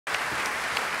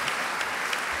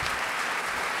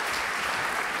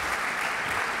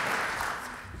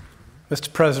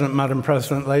Mr. President, Madam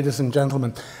President, ladies and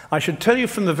gentlemen, I should tell you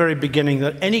from the very beginning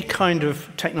that any kind of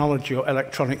technology or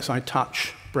electronics I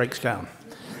touch breaks down.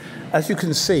 As you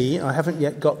can see, I haven't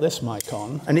yet got this mic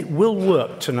on, and it will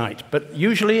work tonight. But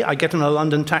usually I get in a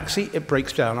London taxi, it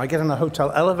breaks down. I get in a hotel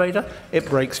elevator, it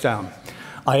breaks down.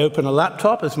 I open a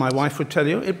laptop, as my wife would tell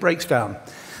you, it breaks down.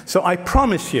 So I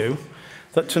promise you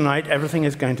that tonight everything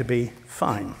is going to be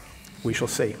fine. We shall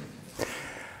see.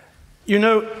 You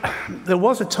know, there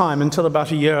was a time until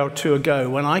about a year or two ago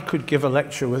when I could give a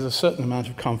lecture with a certain amount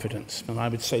of confidence. And I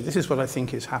would say, this is what I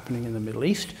think is happening in the Middle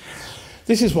East.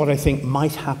 This is what I think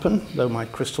might happen, though my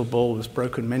crystal ball was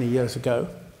broken many years ago.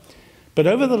 But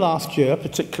over the last year,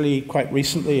 particularly quite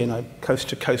recently in a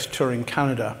coast-to-coast tour in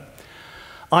Canada,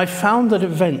 I've found that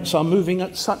events are moving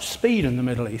at such speed in the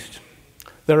Middle East.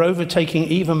 They're overtaking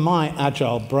even my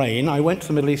agile brain. I went to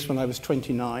the Middle East when I was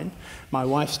 29. My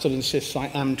wife still insists I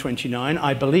am 29.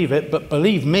 I believe it, but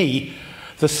believe me,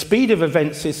 the speed of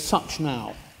events is such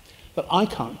now that I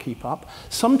can't keep up.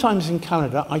 Sometimes in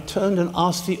Canada, I turned and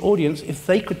asked the audience if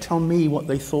they could tell me what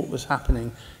they thought was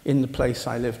happening in the place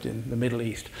I lived in, the Middle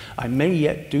East. I may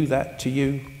yet do that to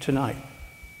you tonight.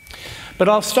 But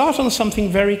I'll start on something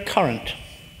very current.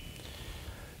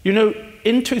 You know,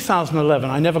 in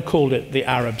 2011, I never called it the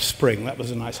Arab Spring. That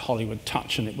was a nice Hollywood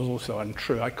touch, and it was also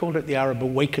untrue. I called it the Arab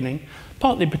Awakening,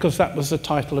 partly because that was the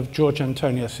title of George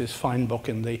Antonius's fine book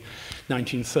in the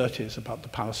 1930s about the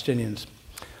Palestinians.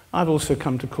 I've also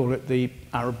come to call it the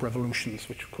Arab Revolutions,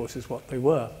 which of course is what they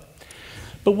were.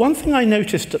 But one thing I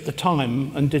noticed at the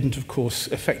time, and didn't of course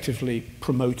effectively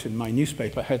promote in my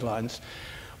newspaper headlines,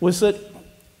 was that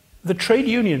the trade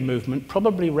union movement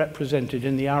probably represented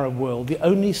in the Arab world the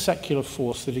only secular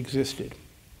force that existed.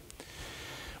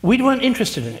 We weren't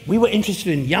interested in it. We were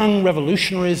interested in young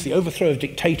revolutionaries, the overthrow of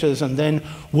dictators, and then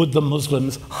would the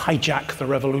Muslims hijack the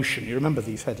revolution? You remember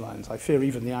these headlines. I fear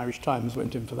even the Irish Times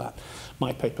went in for that.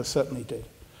 My paper certainly did.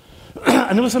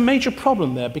 And there was a major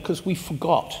problem there because we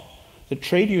forgot that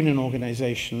trade union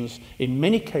organizations, in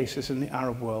many cases in the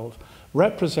Arab world,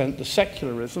 represent the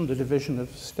secularism, the division of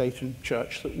state and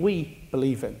church that we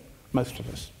believe in, most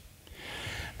of us.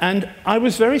 And I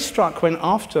was very struck when,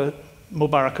 after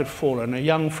Mubarak had fallen, a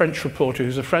young French reporter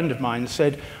who's a friend of mine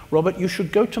said, Robert, you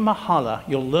should go to Mahala.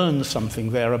 You'll learn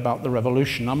something there about the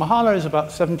revolution. Now, Mahala is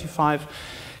about 75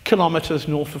 kilometers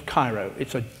north of Cairo.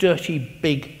 It's a dirty,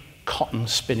 big cotton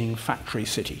spinning factory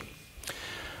city.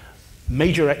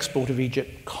 Major export of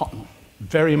Egypt, cotton.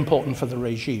 Very important for the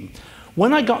regime.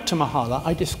 When I got to Mahala,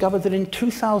 I discovered that in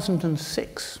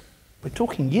 2006, we're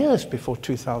talking years before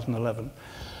 2011,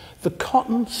 the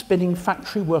cotton spinning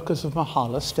factory workers of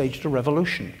Mahala staged a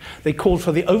revolution. They called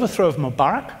for the overthrow of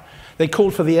Mubarak, they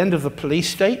called for the end of the police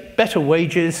state, better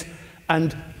wages,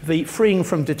 and the freeing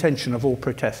from detention of all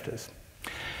protesters.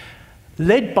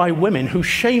 Led by women who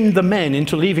shamed the men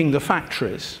into leaving the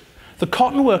factories, the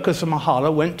cotton workers of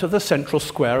Mahala went to the central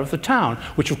square of the town,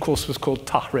 which of course was called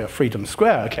Tahrir, Freedom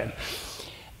Square again.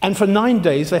 And for 9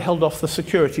 days they held off the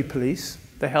security police,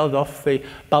 they held off the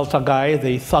Baltagai,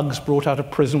 the thugs brought out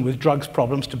of prison with drugs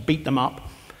problems, to beat them up.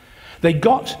 They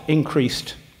got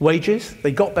increased wages,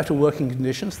 they got better working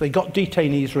conditions, they got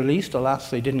detainees released.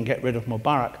 Alas, they didn't get rid of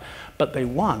Mubarak, but they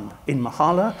won. In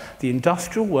Mahala, the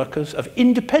industrial workers of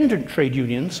independent trade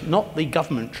unions, not the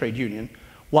government trade union,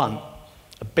 won.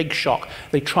 A big shock.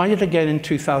 They tried it again in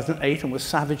 2008 and were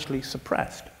savagely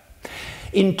suppressed.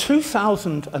 In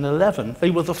 2011, they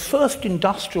were the first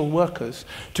industrial workers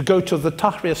to go to the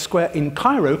Tahrir Square in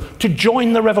Cairo to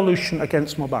join the revolution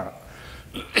against Mubarak.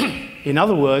 In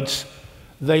other words,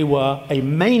 they were a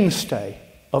mainstay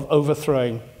of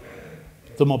overthrowing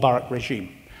the Mubarak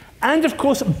regime. And of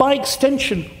course, by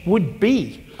extension, would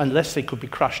be, unless they could be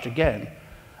crushed again,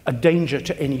 a danger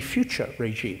to any future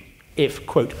regime if,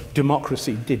 quote,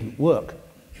 democracy didn't work.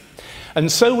 And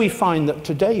so we find that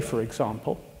today, for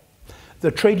example,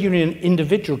 the trade union,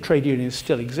 individual trade unions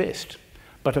still exist,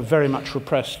 but are very much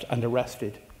repressed and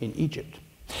arrested in Egypt.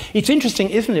 It's interesting,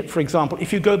 isn't it, for example,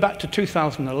 if you go back to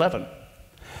 2011,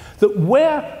 that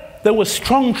where there were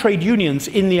strong trade unions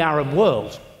in the Arab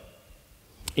world,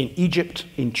 in Egypt,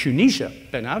 in Tunisia,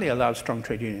 Ben Ali allowed strong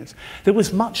trade unions, there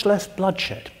was much less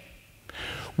bloodshed.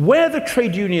 Where the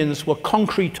trade unions were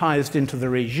concretized into the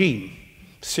regime,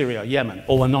 Syria, Yemen,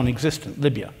 or were non-existent,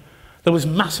 Libya, there was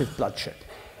massive bloodshed.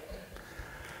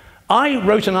 I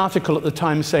wrote an article at the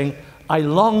time saying, I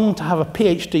long to have a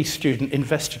PhD student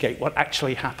investigate what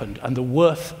actually happened and the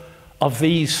worth of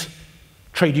these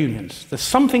trade unions. There's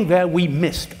something there we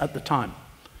missed at the time,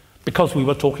 because we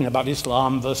were talking about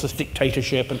Islam versus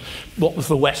dictatorship and what was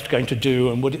the West going to do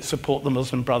and would it support the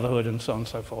Muslim Brotherhood and so on and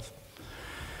so forth.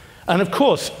 And of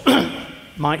course,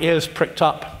 my ears pricked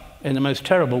up in the most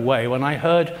terrible way when I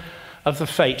heard of the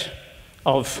fate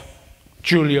of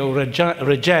Giulio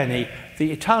Regeni,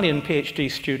 the Italian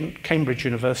PhD student, Cambridge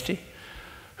University,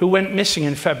 who went missing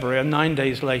in February and 9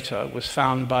 days later was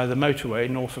found by the motorway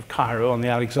north of Cairo on the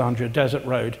Alexandria Desert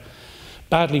Road,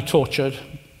 badly tortured,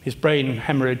 his brain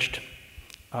hemorrhaged,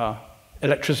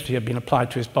 electricity had been applied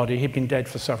to his body, he'd been dead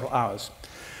for several hours.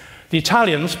 The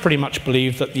Italians pretty much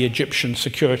believed that the Egyptian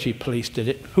security police did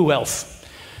it. Who else?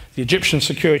 The Egyptian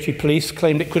security police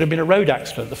claimed it could have been a road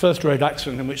accident, the first road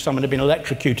accident in which someone had been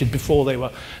electrocuted before they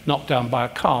were knocked down by a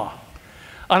car.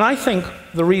 And I think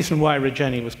the reason why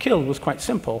Regeni was killed was quite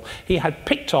simple. He had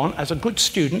picked on, as a good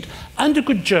student and a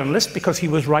good journalist, because he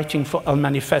was writing for Il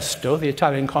Manifesto, the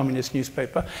Italian communist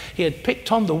newspaper, he had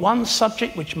picked on the one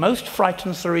subject which most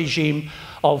frightens the regime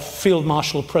of Field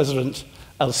Marshal President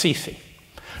El-Sisi.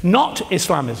 Not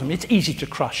Islamism. It's easy to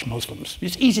crush Muslims.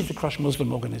 It's easy to crush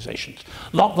Muslim organizations.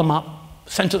 Lock them up,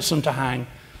 sentence them to hang,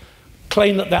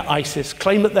 claim that they're ISIS,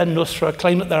 claim that they're Nusra,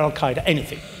 claim that they're Al-Qaeda,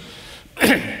 anything.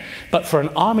 But for an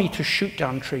army to shoot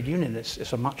down trade unionists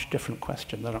is a much different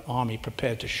question than an army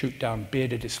prepared to shoot down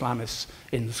bearded Islamists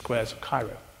in the squares of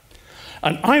Cairo.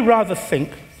 And I rather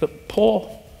think that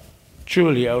poor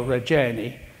Giulio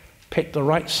Regeni picked the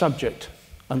right subject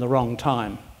and the wrong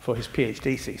time for his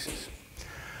PhD thesis.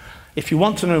 If you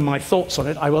want to know my thoughts on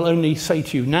it, I will only say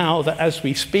to you now that as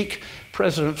we speak,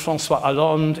 President François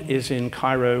Hollande is in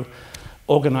Cairo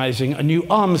organizing a new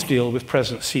arms deal with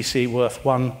President Sisi worth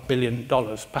 $1 billion,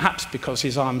 perhaps because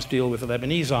his arms deal with the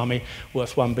Lebanese army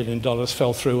worth $1 billion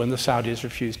fell through and the Saudis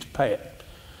refused to pay it.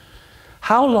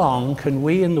 How long can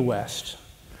we in the West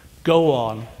go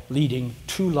on leading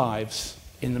two lives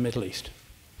in the Middle East?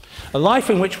 A life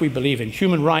in which we believe in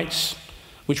human rights,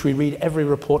 which we read every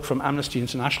report from Amnesty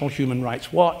International, Human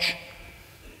Rights Watch,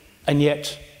 and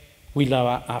yet we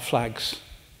lower our flags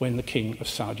when the King of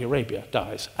Saudi Arabia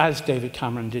dies, as David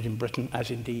Cameron did in Britain, as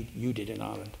indeed you did in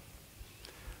Ireland.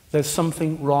 There's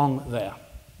something wrong there.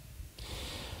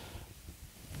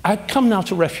 I come now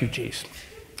to refugees.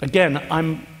 Again,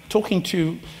 I'm talking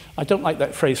to, I don't like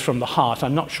that phrase from the heart,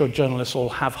 I'm not sure journalists all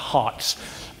have hearts,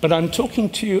 but I'm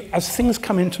talking to you as things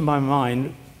come into my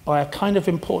mind by a kind of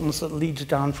importance that leads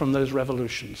down from those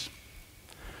revolutions.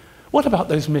 What about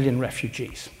those million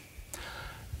refugees?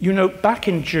 You know, back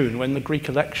in June, when the Greek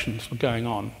elections were going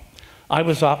on, I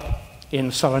was up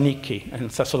in Saloniki, in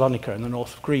Thessalonica, in the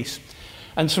north of Greece.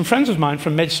 And some friends of mine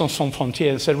from Médecins Sans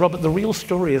Frontières said, Robert, the real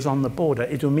story is on the border,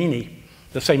 Idomeni,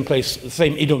 the same place, the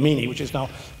same Idomeni, which is now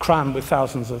crammed with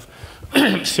thousands of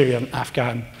Syrian,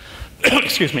 Afghan,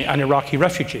 and Iraqi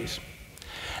refugees.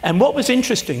 And what was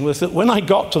interesting was that when I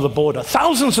got to the border,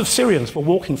 thousands of Syrians were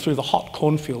walking through the hot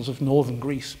cornfields of northern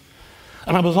Greece.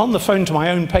 And I was on the phone to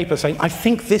my own paper saying, I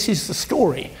think this is the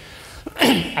story.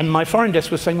 And my foreign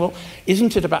desk was saying, well,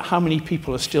 isn't it about how many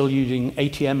people are still using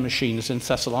ATM machines in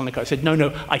Thessalonica? I said,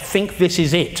 no, I think this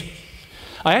is it.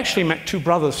 I actually met two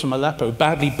brothers from Aleppo,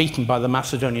 badly beaten by the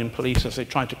Macedonian police as they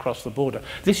tried to cross the border.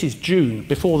 This is June,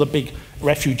 before the big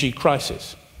refugee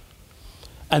crisis.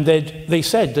 And they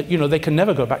said that, you know, they can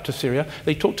never go back to Syria.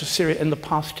 They talk to Syria in the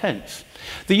past tense.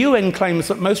 The UN claims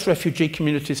that most refugee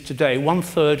communities today,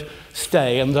 1/3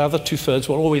 stay and the other 2/3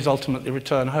 will always ultimately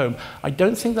return home. I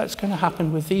don't think that's going to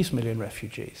happen with these million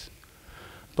refugees.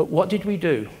 But what did we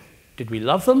do? Did we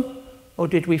love them or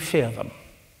did we fear them?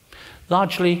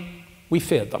 Largely, we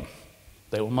feared them.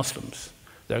 They were Muslims.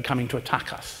 They were coming to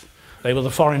attack us. They were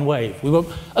the foreign wave. We were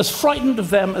as frightened of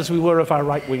them as we were of our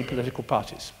right-wing political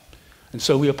parties. And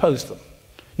so we opposed them.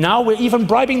 Now we're even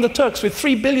bribing the Turks with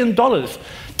 $3 billion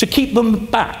to keep them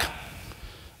back.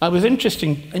 I was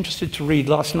interested to read,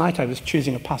 last night I was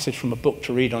choosing a passage from a book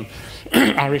to read on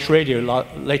Irish radio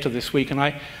later this week, and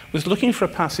I was looking for a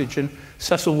passage in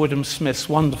Cecil Woodham Smith's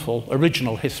wonderful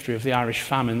original history of the Irish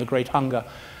famine, the Great Hunger.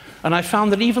 And I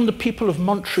found that even the people of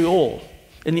Montreal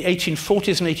in the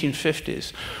 1840s and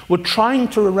 1850s were trying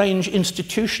to arrange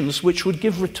institutions which would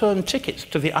give return tickets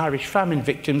to the Irish famine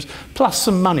victims, plus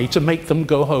some money to make them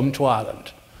go home to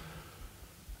Ireland.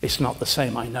 It's not the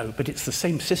same, I know, but it's the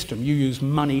same system. You use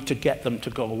money to get them to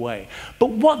go away.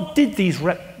 But what did these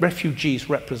refugees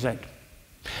represent?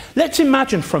 Let's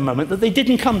imagine for a moment that they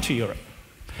didn't come to Europe.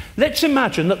 Let's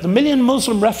imagine that the million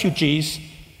Muslim refugees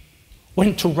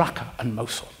went to Raqqa and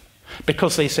Mosul,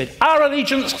 because they said, our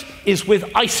allegiance is with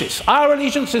ISIS. Our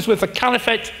allegiance is with the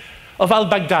Caliphate of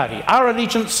al-Baghdadi. Our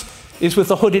allegiance is with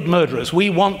the hooded murderers.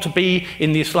 We want to be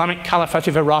in the Islamic Caliphate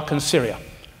of Iraq and Syria.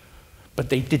 But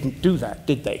they didn't do that,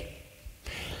 did they?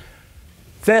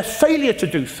 Their failure to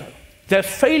do so, their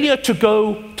failure to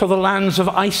go to the lands of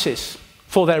ISIS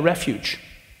for their refuge,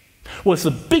 was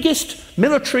the biggest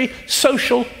military,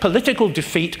 social, political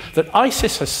defeat that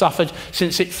ISIS has suffered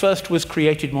since it first was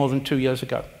created more than 2 years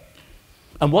ago.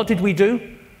 And what did we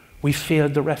do? We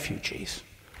feared the refugees.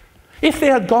 If they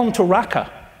had gone to Raqqa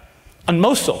and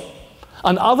Mosul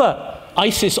and other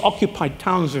ISIS-occupied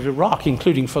towns of Iraq,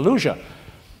 including Fallujah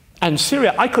and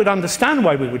Syria, I could understand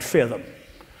why we would fear them.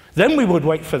 Then we would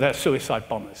wait for their suicide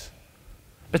bombers.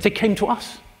 But they came to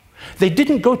us. They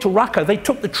didn't go to Raqqa. They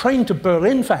took the train to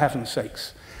Berlin, for heaven's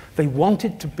sakes. They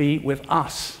wanted to be with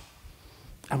us.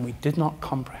 And we did not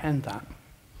comprehend that.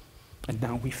 And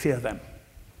now we fear them.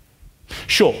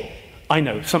 Sure, I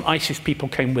know, some ISIS people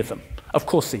came with them. Of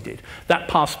course they did. That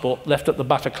passport left at the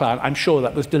Bataclan, I'm sure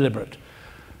that was deliberate.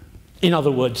 In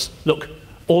other words, look,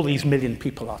 all these million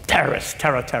people are terrorists,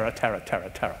 terror, terror, terror,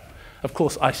 terror, terror. Of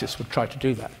course ISIS would try to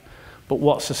do that. But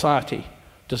what society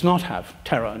does not have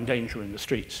terror and danger in the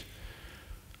streets?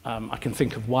 I can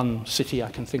think of one city I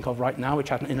can think of right now which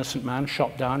had an innocent man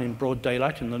shot down in broad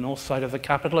daylight in the north side of the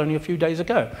capital only a few days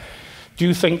ago. Do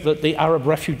you think that the Arab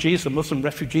refugees, the Muslim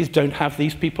refugees, don't have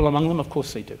these people among them? Of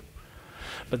course they do.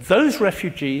 But those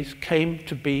refugees came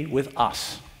to be with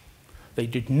us. They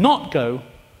did not go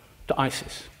to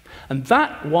ISIS. And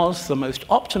that was the most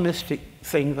optimistic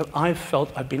thing that I've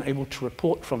felt I've been able to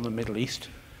report from the Middle East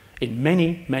in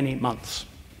many, many months.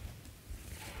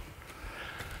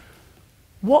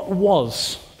 What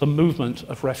was the movement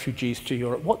of refugees to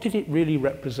Europe? What did it really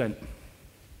represent?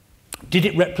 Did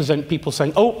it represent people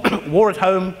saying, oh, war at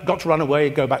home, got to run away,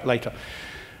 go back later?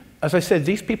 As I said,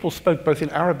 these people spoke both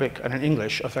in Arabic and in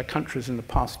English of their countries in the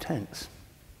past tense.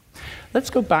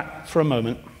 Let's go back for a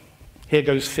moment. Here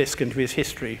goes Fisk into his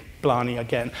history, Blarney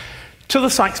again, to the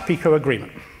Sykes-Picot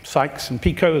Agreement. Sykes and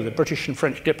Picot, the British and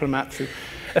French diplomats who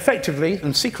effectively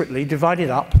and secretly divided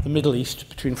up the Middle East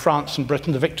between France and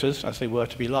Britain, the victors, as they were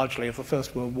to be largely of the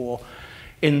First World War,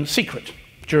 in secret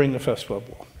during the First World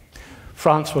War.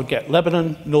 France would get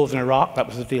Lebanon, northern Iraq, that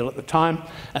was the deal at the time,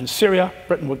 and Syria.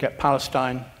 Britain would get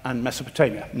Palestine and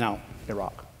Mesopotamia, now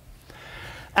Iraq.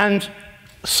 And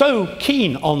so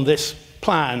keen on this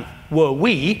plan were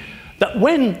we that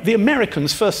when the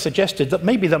Americans first suggested that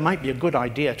maybe there might be a good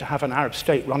idea to have an Arab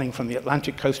state running from the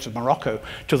Atlantic coast of Morocco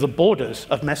to the borders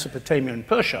of Mesopotamia and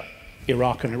Persia,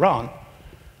 Iraq and Iran,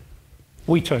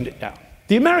 we turned it down.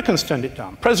 The Americans turned it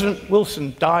down. President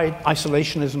Wilson died,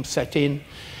 isolationism set in.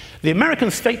 The American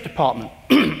State Department,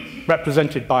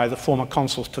 represented by the former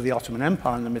consuls to the Ottoman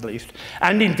Empire in the Middle East,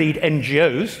 and indeed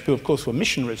NGOs, who of course were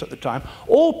missionaries at the time,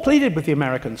 all pleaded with the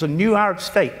Americans a new Arab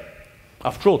state.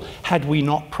 After all, had we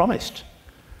not promised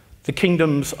the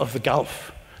kingdoms of the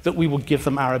Gulf that we would give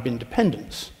them Arab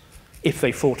independence if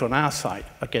they fought on our side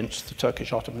against the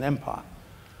Turkish Ottoman Empire?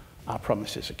 Our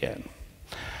promises again.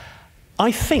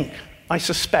 I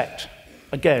suspect,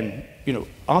 again,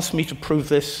 ask me to prove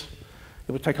this,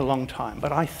 it would take a long time,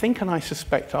 but I think and I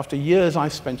suspect, after years I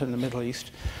spent in the Middle East,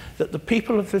 that the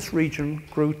people of this region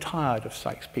grew tired of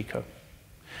Sykes-Picot.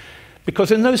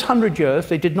 Because in those 100 years,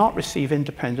 they did not receive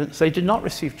independence, they did not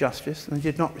receive justice, and they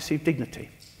did not receive dignity.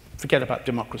 Forget about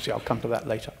democracy, I'll come to that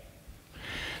later.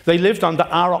 They lived under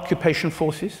our occupation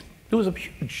forces. There was a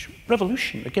huge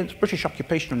revolution against British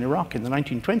occupation in Iraq in the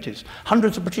 1920s.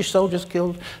 Hundreds of British soldiers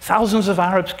killed, thousands of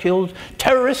Arabs killed,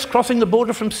 terrorists crossing the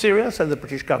border from Syria, so the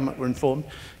British government were informed.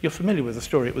 You're familiar with the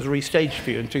story. It was restaged for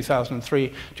you in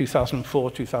 2003,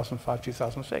 2004, 2005,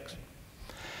 2006.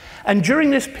 And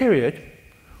during this period,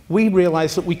 we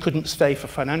realized that we couldn't stay for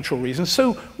financial reasons,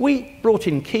 so we brought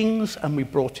in kings and we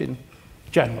brought in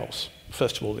generals.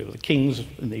 First of all, they were the kings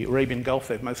in the Arabian Gulf.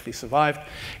 They've mostly survived.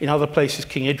 In other places,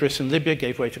 King Idris in Libya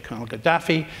gave way to Colonel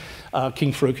Gaddafi.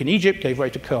 King Farouk in Egypt gave way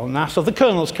to Colonel Nasser. The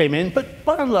colonels came in, but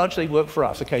by and large, they worked for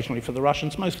us, occasionally for the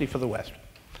Russians, mostly for the West.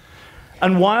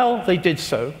 And while they did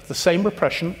so, the same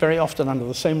repression, very often under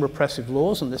the same repressive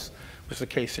laws, and this was the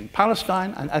case in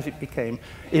Palestine, and as it became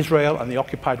Israel and the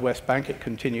occupied West Bank, it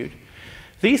continued.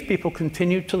 These people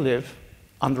continued to live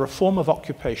under a form of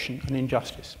occupation and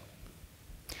injustice.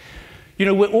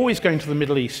 We're always going to the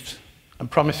Middle East and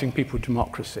promising people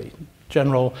democracy.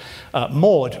 General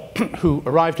Maud, who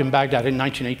arrived in Baghdad in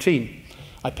 1918,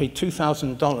 I paid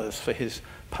 $2,000 for his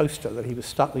poster that he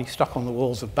stuck on the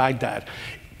walls of Baghdad,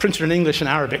 printed in English and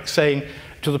Arabic, saying,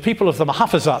 to the people of the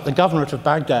Mahafazat, the governorate of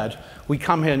Baghdad, we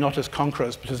come here not as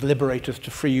conquerors, but as liberators to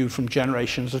free you from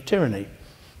generations of tyranny.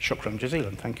 Shukran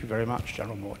jazilan, thank you very much,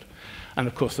 General Maud. And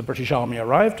of course, the British army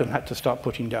arrived and had to start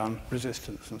putting down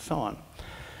resistance and so on.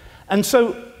 And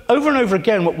so over and over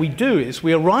again, what we do is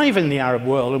we arrive in the Arab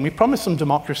world and we promise them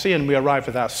democracy, and we arrive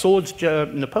with our swords.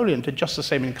 Napoleon did just the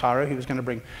same in Cairo. He was going to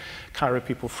bring Cairo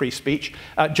people free speech.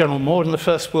 General Moore in the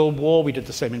First World War, we did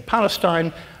the same in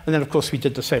Palestine. And then, of course, we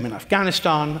did the same in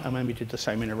Afghanistan, and then we did the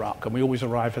same in Iraq. And we always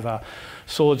arrive with our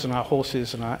swords and our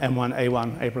horses and our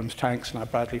M1A1 Abrams tanks and our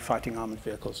Bradley fighting armored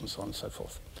vehicles and so on and so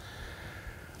forth.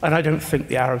 And I don't think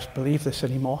the Arabs believe this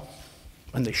anymore,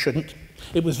 and they shouldn't.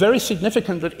 It was very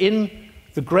significant that in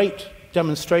the great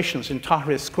demonstrations in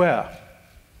Tahrir Square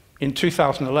in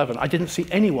 2011, I didn't see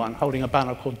anyone holding a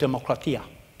banner called Demokratia,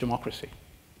 democracy.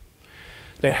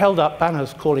 They held up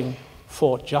banners calling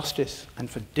for justice and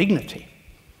for dignity,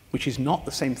 which is not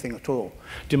the same thing at all.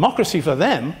 Democracy for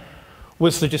them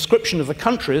was the description of the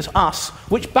country as us,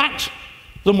 which backed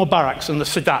the Mubaraks and the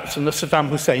Sadats and the Saddam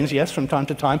Husseins, yes, from time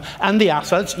to time, and the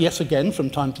Assads, yes, again, from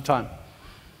time to time.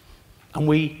 And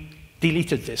we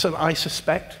deleted this, and I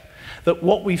suspect that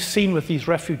what we've seen with these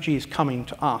refugees coming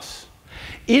to us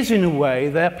is, in a way,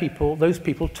 those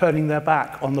people turning their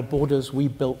back on the borders we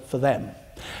built for them.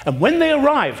 And when they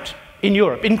arrived in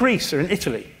Europe, in Greece or in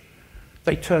Italy,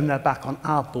 they turned their back on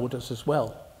our borders as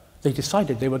well. They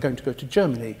decided they were going to go to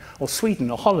Germany or Sweden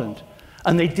or Holland,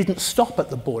 and they didn't stop at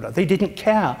the border. They didn't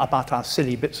care about our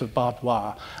silly bits of barbed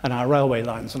wire and our railway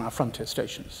lines and our frontier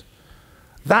stations.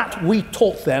 That we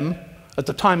taught them at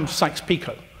the time of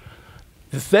Sykes-Picot.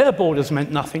 If their borders meant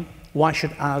nothing, why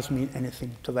should ours mean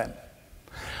anything to them?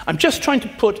 I'm just trying to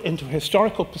put into a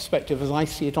historical perspective as I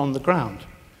see it on the ground,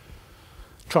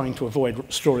 trying to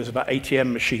avoid stories about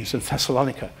ATM machines in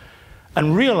Thessalonica,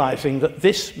 and realizing that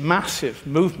this massive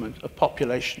movement of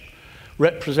population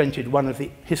represented one of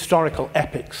the historical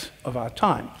epics of our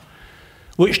time,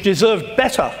 which deserved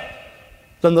better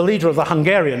than the leader of the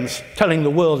Hungarians telling the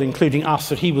world, including us,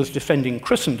 that he was defending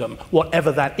Christendom,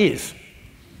 whatever that is.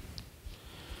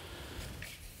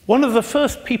 One of the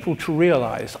first people to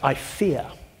realize, I fear,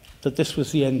 that this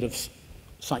was the end of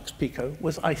Sykes-Picot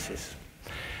was ISIS.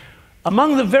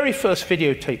 Among the very first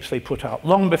videotapes they put out,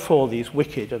 long before these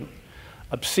wicked and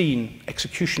obscene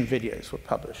execution videos were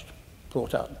published,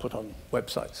 brought out and put on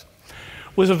websites,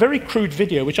 was a very crude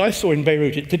video, which I saw in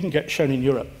Beirut, it didn't get shown in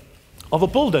Europe, of a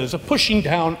bulldozer pushing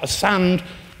down a sand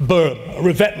berm, a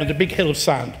revetment, a big hill of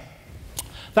sand.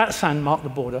 That sand marked the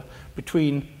border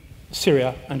between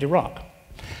Syria and Iraq.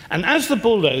 And as the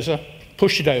bulldozer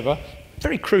pushed it over,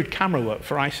 very crude camera work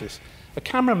for ISIS, the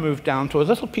camera moved down to a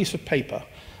little piece of paper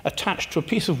attached to a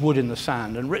piece of wood in the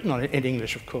sand, and written on it in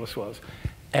English, of course, was,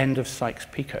 "End of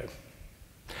Sykes-Picot."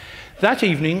 That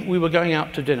evening, we were going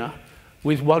out to dinner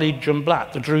with Walid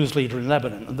Jumblat, the Druze leader in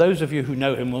Lebanon. And those of you who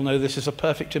know him will know this is a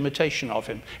perfect imitation of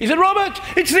him. He said, "Robert,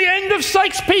 it's the end of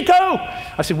Sykes-Picot."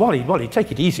 I said, Walid,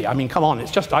 take it easy. I mean, come on,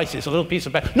 it's just ISIS, a little piece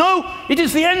of paper. "No, it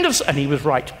is the end of..." And he was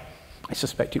right. I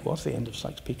suspect it was the end of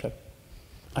Sykes-Picot.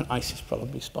 And ISIS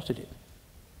probably spotted it.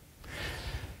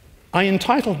 I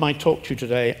entitled my talk to you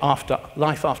today,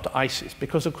 Life After ISIS,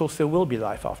 because, of course, there will be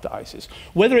life after ISIS.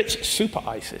 Whether it's super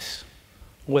ISIS,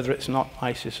 whether it's not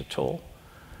ISIS at all,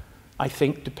 I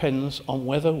think depends on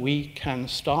whether we can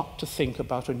start to think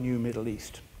about a new Middle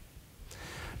East.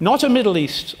 Not a Middle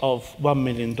East of $1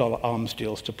 million arms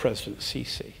deals to President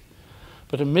Sisi,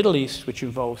 but a Middle East which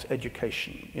involves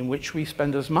education, in which we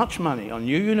spend as much money on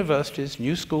new universities,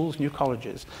 new schools, new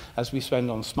colleges, as we spend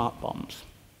on smart bombs.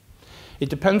 It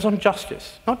depends on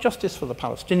justice, not justice for the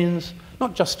Palestinians,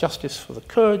 not just justice for the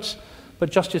Kurds,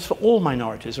 but justice for all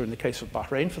minorities, or in the case of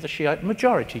Bahrain, for the Shiite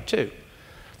majority too.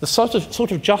 The sort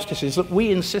of justices that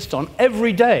we insist on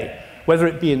every day, whether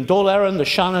it be in Dáil Éireann, the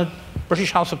Seanad,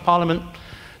 British House of Parliament,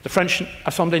 the French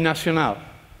Assemblée Nationale.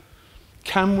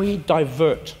 Can we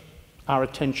divert our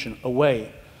attention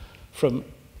away from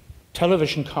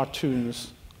television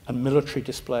cartoons and military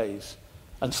displays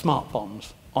and smart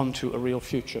bombs onto a real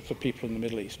future for people in the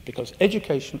Middle East? Because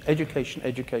education, education,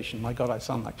 education, my God, I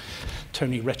sound like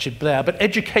Tony Wretched Blair, but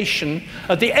education,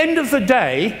 at the end of the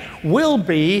day, will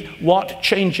be what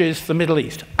changes the Middle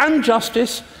East, and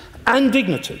justice and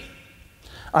dignity.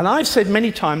 And I've said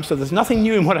many times, so there's nothing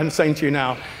new in what I'm saying to you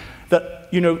now, that,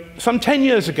 some 10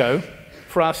 years ago,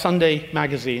 for our Sunday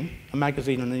magazine, a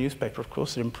magazine and a newspaper, of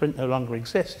course, that in print no longer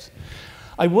exists,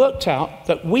 I worked out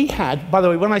that we had, by the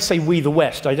way, when I say we the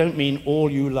West, I don't mean all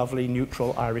you lovely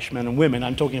neutral Irish men and women.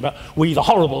 I'm talking about we the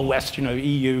horrible West,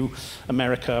 EU,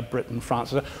 America, Britain,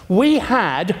 France. We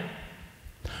had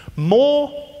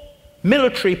more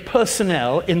military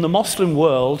personnel in the Muslim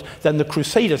world than the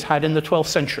Crusaders had in the 12th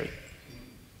century.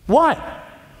 Why?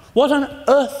 What on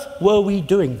earth were we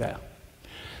doing there?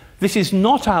 This is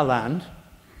not our land.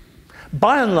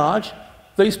 By and large,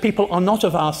 those people are not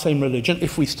of our same religion,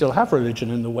 if we still have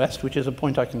religion in the West, which is a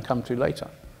point I can come to later.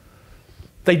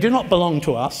 They do not belong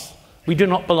to us. We do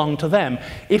not belong to them.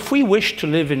 If we wish to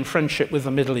live in friendship with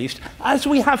the Middle East, as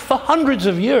we have for hundreds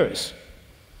of years,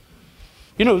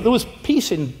 you know, there was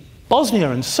peace in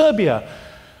Bosnia and Serbia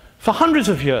for hundreds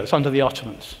of years under the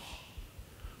Ottomans.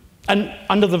 And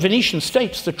under the Venetian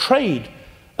states, the trade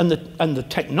and the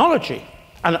technology,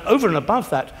 and over and above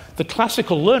that, the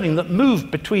classical learning that moved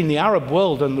between the Arab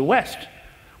world and the West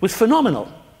was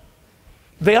phenomenal.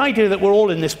 The idea that we're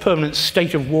all in this permanent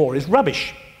state of war is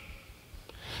rubbish.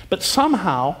 But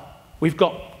somehow, we've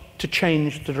got to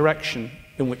change the direction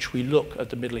in which we look at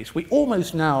the Middle East. We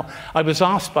almost now, I was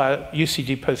asked by a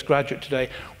UCD postgraduate today,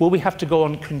 will we have to go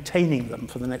on containing them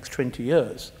for the next 20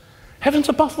 years? Heavens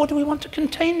above, what do we want to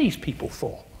contain these people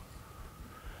for?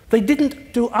 They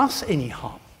didn't do us any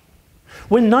harm.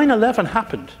 When 9/11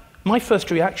 happened, my first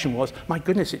reaction was, my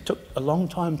goodness, it took a long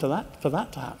time for that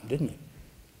to happen, didn't it?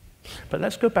 But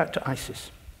let's go back to ISIS.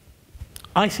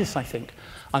 ISIS, I think,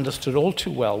 understood all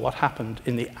too well what happened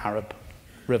in the Arab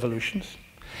revolutions.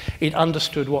 It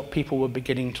understood what people were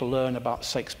beginning to learn about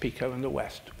Sykes-Picot in the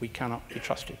West. We cannot be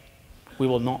trusted. We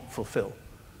will not fulfill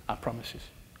our promises.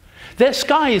 Their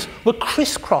skies were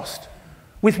crisscrossed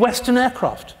with Western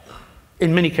aircraft,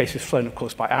 in many cases flown, of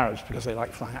course, by Arabs, because they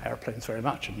like flying airplanes very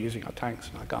much and using our tanks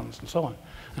and our guns and so on,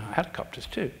 and our helicopters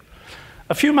too.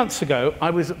 A few months ago, I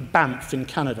was at Banff in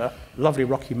Canada, lovely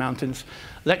Rocky Mountains,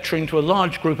 lecturing to a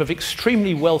large group of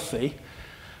extremely wealthy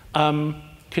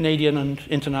Canadian and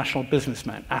international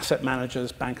businessmen, asset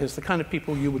managers, bankers, the kind of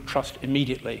people you would trust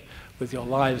immediately with your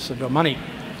lives and your money.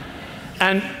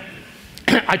 And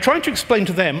I tried to explain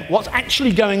to them what's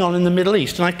actually going on in the Middle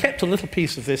East, and I kept a little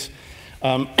piece of this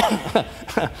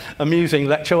amusing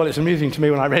lecture. Well, it's amusing to me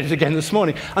when I read it again this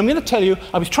morning. I'm going to tell you,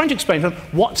 I was trying to explain to them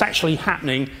what's actually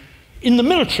happening in the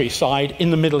military side in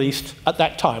the Middle East at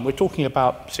that time. We're talking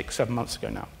about 6, 7 months ago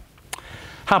now.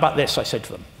 How about this, I said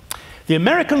to them. The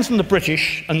Americans and the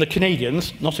British and the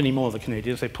Canadians, not anymore the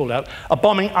Canadians, they pulled out, are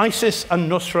bombing ISIS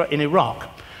and Nusra in Iraq.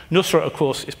 Nusra, of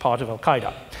course, is part of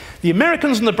Al-Qaeda. The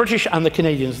Americans and the British and the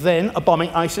Canadians then are bombing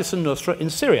ISIS and Nusra in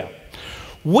Syria.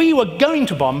 We were going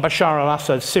to bomb Bashar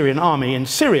al-Assad's Syrian army in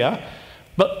Syria,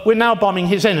 but we're now bombing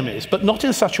his enemies, but not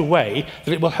in such a way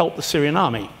that it will help the Syrian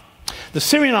army. The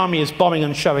Syrian army is bombing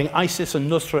and shelling ISIS and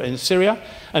Nusra in Syria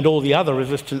and all the other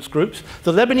resistance groups.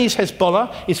 The Lebanese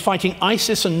Hezbollah is fighting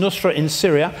ISIS and Nusra in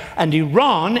Syria, and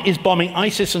Iran is bombing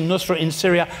ISIS and Nusra in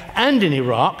Syria and in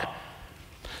Iraq.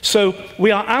 So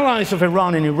we are allies of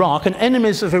Iran in Iraq and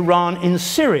enemies of Iran in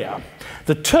Syria.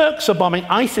 The Turks are bombing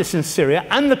ISIS in Syria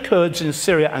and the Kurds in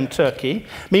Syria and Turkey.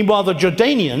 Meanwhile, the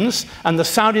Jordanians and the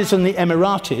Saudis and the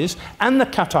Emiratis and the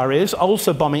Qataris are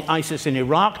also bombing ISIS in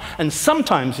Iraq and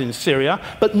sometimes in Syria,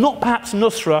 but not perhaps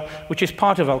Nusra, which is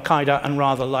part of Al-Qaeda and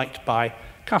rather liked by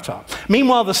Qatar.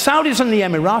 Meanwhile, the Saudis and the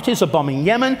Emiratis are bombing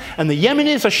Yemen, and the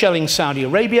Yemenis are shelling Saudi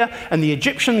Arabia, and the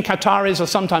Egyptian and Qataris are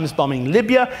sometimes bombing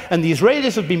Libya, and the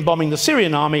Israelis have been bombing the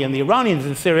Syrian army and the Iranians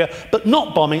in Syria, but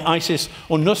not bombing ISIS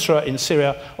or Nusra in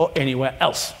Syria or anywhere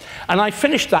else. And I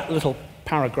finished that little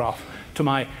paragraph to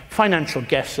my financial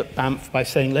guests at Banff by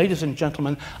saying, ladies and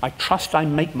gentlemen, I trust I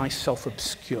make myself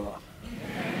obscure.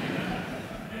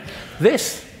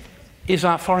 This is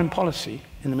our foreign policy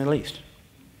in the Middle East.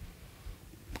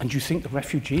 And you think the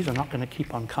refugees are not going to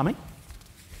keep on coming?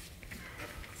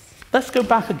 Let's go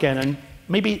back again and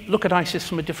maybe look at ISIS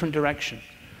from a different direction.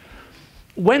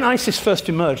 When ISIS first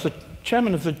emerged, the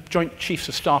chairman of the Joint Chiefs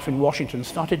of Staff in Washington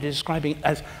started describing it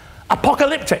as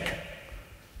apocalyptic.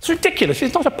 It's ridiculous.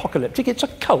 It's not apocalyptic. It's a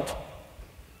cult.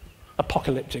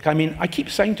 Apocalyptic. I mean, I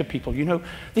keep saying to people, you know,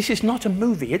 this is not a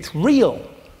movie. It's real.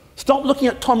 Stop looking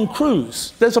at Tom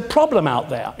Cruise. There's a problem out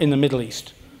there in the Middle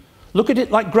East. Look at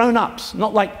it like grown-ups,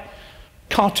 not like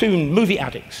cartoon movie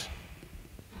addicts.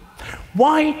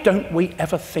 Why don't we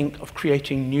ever think of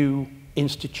creating new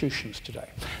institutions today?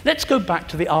 Let's go back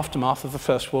to the aftermath of the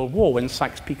First World War, when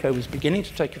Sykes-Picot was beginning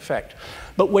to take effect,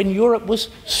 but when Europe was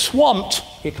swamped,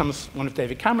 here comes one of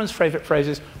David Cameron's favorite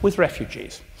phrases, with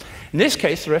refugees. In this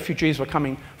case, the refugees were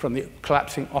coming from the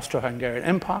collapsing Austro-Hungarian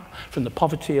Empire, from the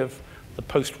poverty of the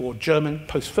post-war German,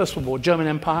 post-First World War German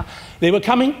Empire. They were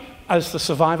coming as the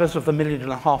survivors of the 1.5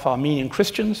 million Armenian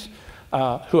Christians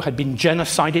who had been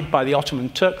genocided by the Ottoman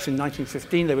Turks in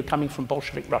 1915. They were coming from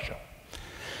Bolshevik Russia.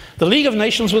 The League of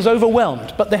Nations was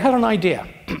overwhelmed, but they had an idea.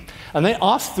 And they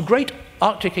asked the great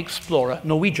Arctic explorer,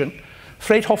 Norwegian,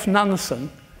 Fridtjof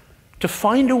Nansen, to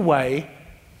find a way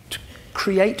to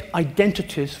create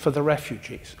identities for the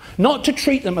refugees. Not to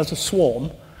treat them as a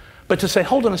swarm, but to say,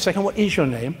 hold on a second, what is your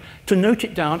name? To note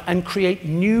it down and create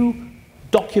new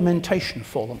documentation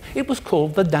for them. It was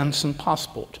called the Nansen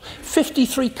Passport.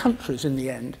 53 countries in the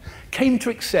end came to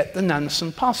accept the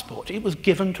Nansen Passport. It was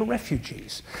given to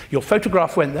refugees. Your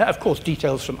photograph went there, of course,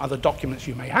 details from other documents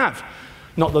you may have.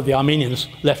 Not that the Armenians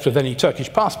left with any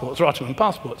Turkish passports or Ottoman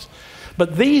passports.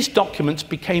 But these documents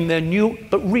became their new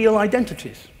but real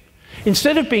identities.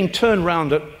 Instead of being turned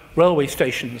round at railway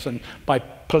stations and by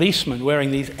policemen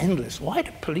wearing these endless, why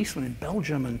do policemen in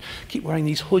Belgium and keep wearing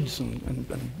these hoods and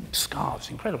scarves?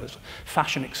 Incredible. It's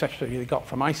fashion accessory they got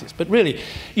from ISIS. But really,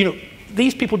 you know,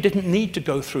 these people didn't need to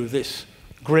go through this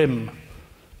grim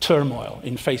turmoil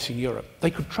in facing Europe.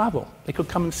 They could travel. They could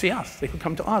come and see us. They could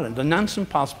come to Ireland. The Nansen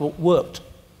Passport worked.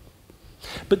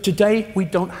 But today, we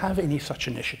don't have any such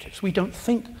initiatives. We don't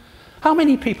think. How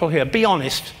many people here, be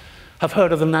honest, have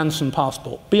heard of the Nansen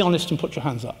Passport? Be honest and put your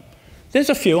hands up. There's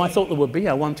a few. I thought there would be.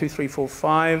 1, 2, 3, 4,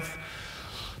 5,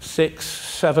 6,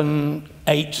 7,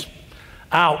 8.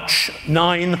 Ouch.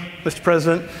 9, Mr.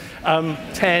 President.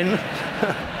 10.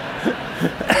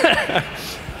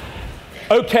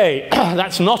 Okay,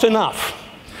 that's not enough.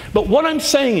 But what I'm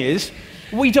saying is,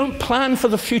 we don't plan for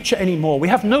the future anymore. We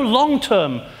have no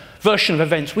long-term version of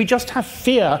events. We just have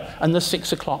fear and the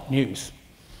 6 o'clock news,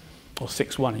 or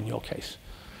 6:1 in your case,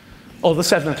 or the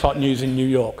 7 o'clock news in New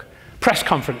York. Press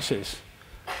conferences,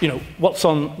 you know, what's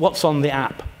on the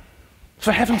app.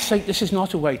 For heaven's sake, this is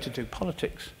not a way to do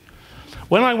politics.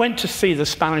 When I went to see the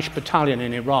Spanish battalion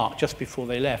in Iraq just before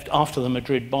they left, after the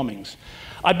Madrid bombings,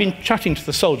 I'd been chatting to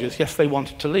the soldiers. Yes, they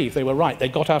wanted to leave. They were right. They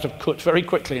got out of Kut very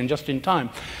quickly and just in time.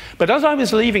 But as I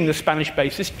was leaving the Spanish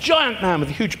base, this giant man with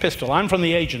a huge pistol, I'm from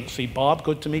the agency, Bob,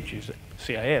 good to meet you,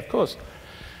 CIA, of course.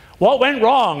 What went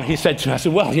wrong? He said to me. I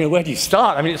said, well, you know, where do you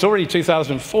start? I mean, it's already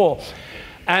 2004.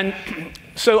 And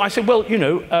so I said, well, you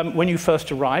know, when you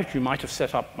first arrived, you might have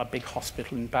set up a big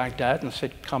hospital in Baghdad and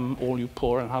said, come all you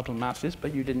poor and huddled masses,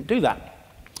 but you didn't do that.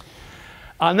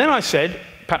 And then I said,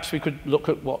 perhaps we could look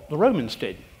at what the Romans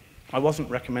did. I wasn't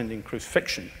recommending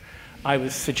crucifixion. I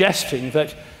was suggesting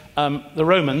that the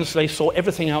Romans, they saw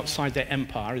everything outside their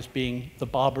empire as being the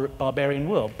barbarian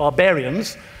world.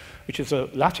 Barbarians, which is a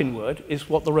Latin word, is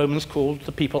what the Romans called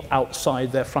the people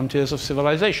outside their frontiers of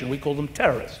civilization. We call them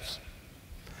terrorists.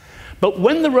 But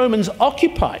when the Romans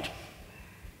occupied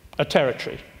a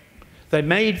territory, they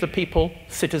made the people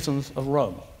citizens of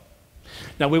Rome.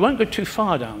 Now, we won't go too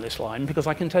far down this line, because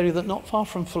I can tell you that not far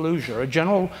from Fallujah,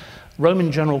 a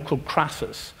Roman general called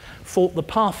Crassus fought the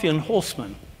Parthian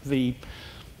horsemen, the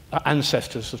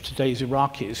ancestors of today's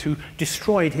Iraqis, who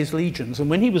destroyed his legions.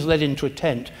 And when he was led into a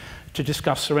tent to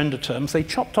discuss surrender terms, they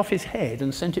chopped off his head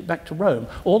and sent it back to Rome.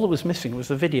 All that was missing was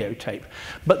the videotape.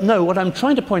 But no, what I'm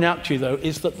trying to point out to you, though,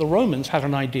 is that the Romans had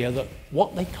an idea that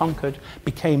what they conquered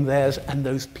became theirs, and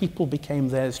those people became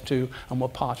theirs too, and were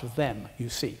part of them, you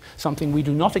see. Something we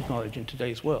do not acknowledge in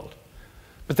today's world.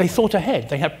 But they thought ahead.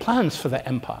 They had plans for their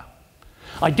empire.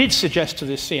 I did suggest to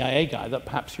this CIA guy that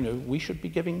perhaps, you know, we should be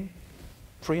giving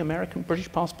free American, British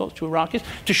passports to Iraqis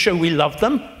to show we love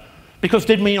them. Because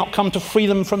did we not come to free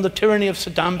them from the tyranny of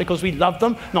Saddam because we loved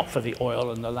them? Not for the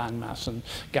oil and the landmass and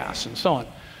gas and so on.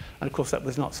 And of course, that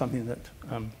was not something that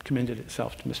commended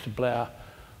itself to Mr. Blair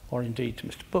or indeed to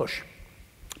Mr. Bush.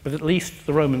 But at least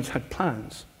the Romans had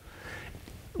plans.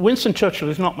 Winston Churchill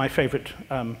is not my favorite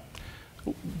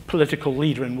political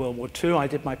leader in World War II. I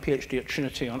did my PhD at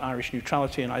Trinity on Irish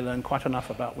neutrality, and I learned quite enough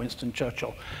about Winston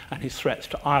Churchill and his threats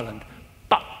to Ireland.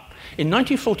 But in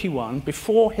 1941,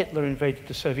 before Hitler invaded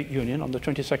the Soviet Union on the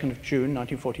 22nd of June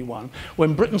 1941,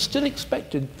 when Britain still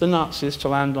expected the Nazis to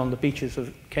land on the beaches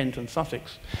of Kent and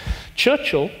Sussex,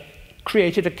 Churchill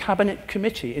created a cabinet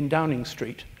committee in Downing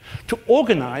Street to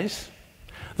organize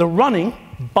the running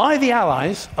by the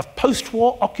Allies of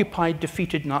post-war occupied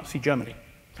defeated Nazi Germany.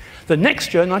 The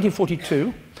next year,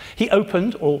 1942, he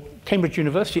opened, or Cambridge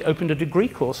University opened, a degree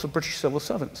course for British civil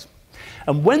servants.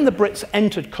 And when the Brits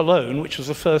entered Cologne, which was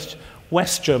the first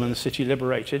West German city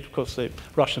liberated, of course the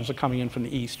Russians are coming in from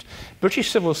the east,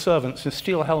 British civil servants in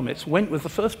steel helmets went with the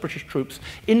first British troops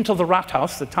into the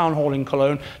Rathaus, the town hall in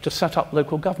Cologne, to set up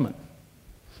local government.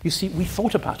 You see, we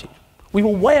thought about it. We were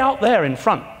way out there in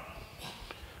front.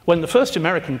 When the first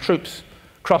American troops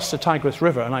crossed the Tigris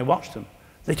River, and I watched them,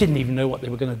 they didn't even know what they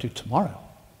were going to do tomorrow.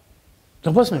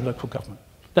 There was no local government.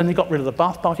 Then they got rid of the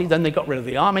Ba'ath Party, then they got rid of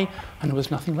the army, and there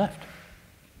was nothing left.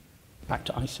 Back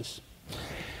to ISIS.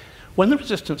 When the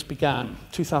resistance began,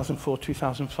 2004,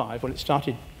 2005, well, it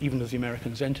started even as the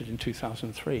Americans entered in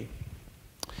 2003,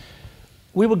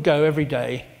 we would go every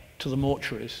day to the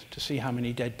mortuaries to see how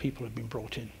many dead people had been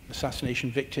brought in.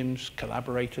 Assassination victims,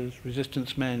 collaborators,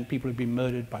 resistance men, people who had been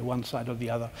murdered by one side or the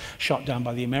other, shot down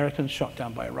by the Americans, shot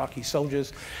down by Iraqi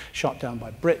soldiers, shot down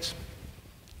by Brits.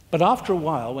 But after a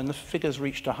while, when the figures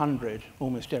reached 100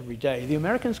 almost every day, the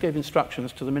Americans gave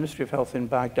instructions to the Ministry of Health in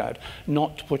Baghdad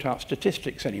not to put out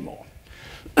statistics anymore.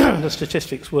 The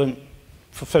statistics weren't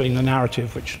fulfilling the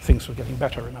narrative, which things were getting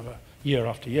better, remember, year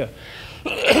after year.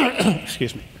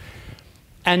 Excuse me.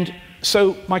 And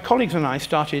so my colleagues and I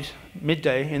started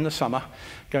midday in the summer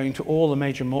going to all the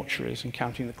major mortuaries and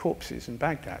counting the corpses in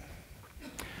Baghdad.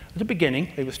 At the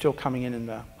beginning, they were still coming in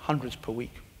the hundreds per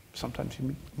week, sometimes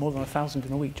more than 1,000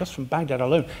 in a week, just from Baghdad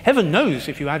alone. Heaven knows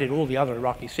if you added all the other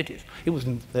Iraqi cities. It was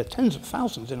in the tens of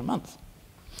thousands in a month.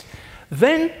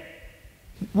 Then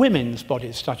women's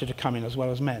bodies started to come in as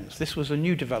well as men's. This was a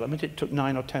new development. It took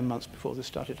 9 or 10 months before this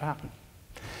started to happen.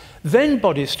 Then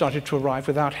bodies started to arrive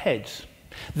without heads.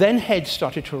 Then heads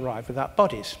started to arrive without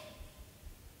bodies.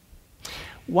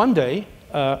 One day,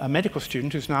 a medical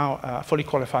student who's now a fully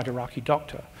qualified Iraqi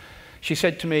doctor, she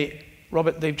said to me,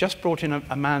 Robert, they've just brought in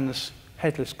a man's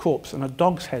headless corpse and a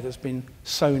dog's head has been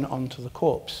sewn onto the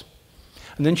corpse.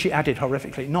 And then she added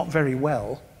horrifically, not very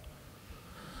well.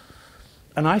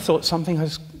 And I thought something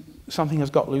has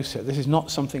got loose here. This is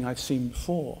not something I've seen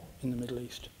before in the Middle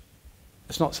East.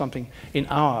 It's not something in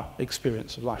our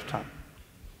experience of lifetime.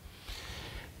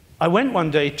 I went one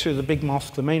day to the big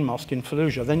mosque, the main mosque in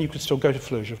Fallujah. Then you could still go to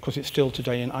Fallujah, of course it's still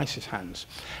today in ISIS hands.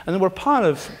 And there were a pile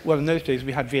of, well, in those days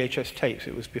we had VHS tapes.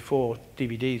 It was before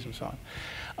DVDs and so on.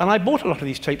 And I bought a lot of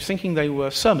these tapes thinking they were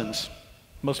sermons,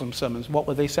 Muslim sermons. What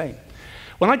were they saying?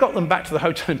 When I got them back to the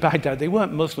hotel in Baghdad, they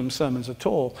weren't Muslim sermons at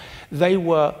all. They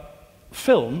were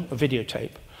film, a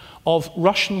videotape, of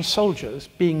Russian soldiers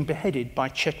being beheaded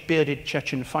by bearded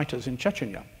Chechen fighters in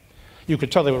Chechnya. You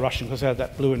could tell they were Russian because they had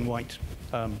that blue and white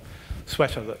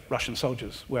sweater that Russian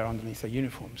soldiers wear underneath their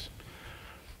uniforms.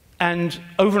 And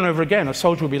over again, a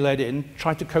soldier would be led in,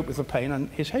 tried to cope with the pain, and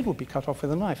his head would be cut off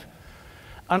with a knife.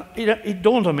 And it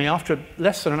dawned on me after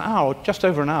less than an hour, just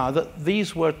over an hour, that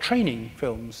these were training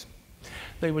films.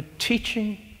 They were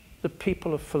teaching the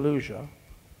people of Fallujah,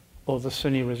 or the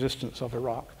Sunni resistance of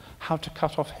Iraq, how to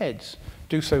cut off heads.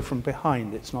 Do so from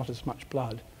behind, it's not as much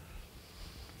blood.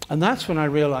 And that's when I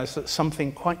realized that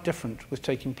something quite different was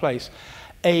taking place.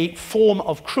 A form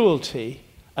of cruelty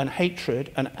and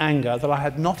hatred and anger that I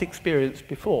had not experienced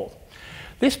before.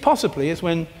 This possibly is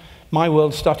when my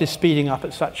world started speeding up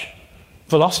at such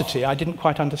velocity I didn't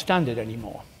quite understand it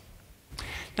anymore.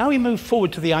 Now we move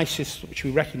forward to the ISIS, which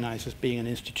we recognize as being an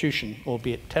institution,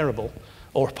 albeit terrible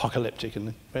or apocalyptic in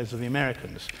the ways of the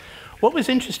Americans. What was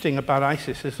interesting about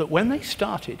ISIS is that when they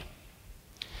started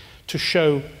to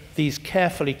show these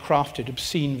carefully crafted,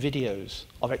 obscene videos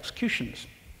of executions,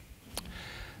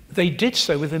 they did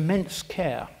so with immense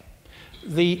care.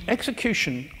 The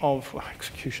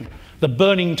the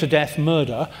burning to death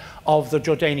murder of the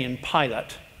Jordanian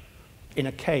pilot in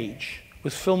a cage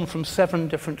was filmed from 7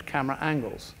 different camera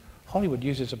angles. Hollywood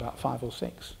uses about 5 or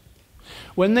 6.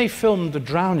 When they filmed the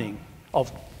drowning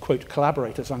of, quote,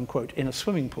 collaborators, unquote, in a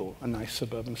swimming pool, a nice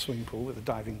suburban swimming pool with a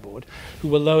diving board, who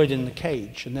were lowered in the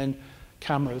cage, and then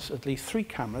cameras, at least 3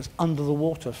 cameras, under the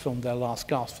water filmed their last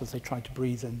gasps as they tried to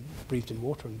breathed in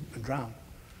water and drown.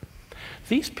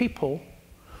 These people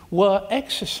were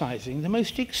exercising the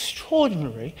most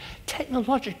extraordinary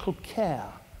technological care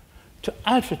to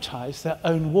advertise their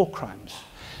own war crimes.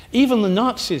 Even the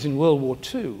Nazis in World War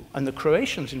II and the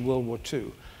Croatians in World War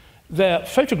II, their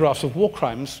photographs of war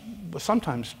crimes were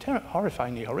sometimes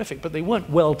horrifyingly horrific, but they weren't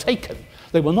well taken.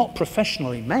 They were not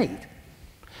professionally made.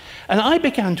 And I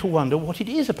began to wonder what it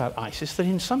is about ISIS that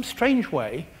in some strange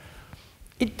way,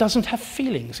 it doesn't have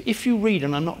feelings. If you read,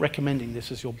 and I'm not recommending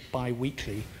this as your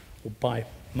bi-weekly or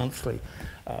bi-monthly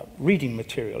reading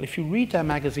material, if you read their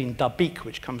magazine Dabiq,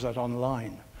 which comes out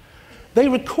online, they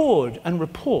record and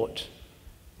report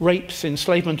rapes,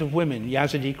 enslavement of women,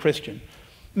 Yazidi Christian,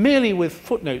 merely with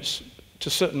footnotes to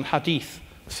certain hadith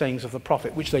sayings of the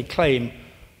Prophet, which they claim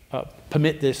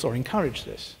permit this or encourage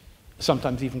this,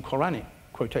 sometimes even Quranic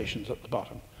quotations at the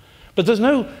bottom. But there's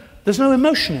no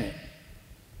emotion in it.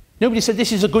 Nobody said,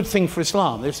 this is a good thing for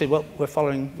Islam. They said, well, we're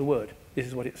following the word. This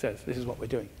is what it says. This is what we're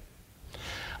doing.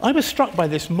 I was struck by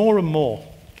this more and more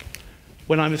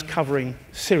when I was covering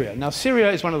Syria. Now,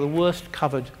 Syria is one of the worst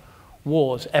covered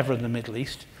wars ever in the Middle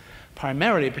East,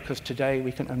 primarily because today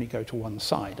we can only go to one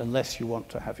side, unless you want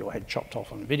to have your head chopped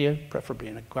off on video, preferably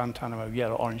in a Guantanamo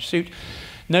yellow-orange suit.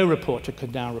 No reporter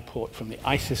could now report from the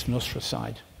ISIS-NUSRA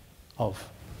side of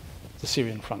the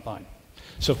Syrian front line.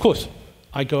 So, of course,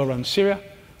 I go around Syria.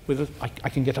 I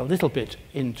can get a little bit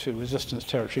into resistance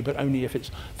territory, but only if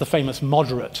it's the famous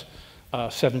moderate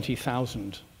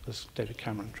 70,000, as David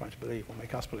Cameron tried to believe, or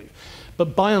make us believe.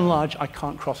 But by and large, I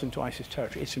can't cross into ISIS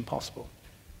territory. It's impossible.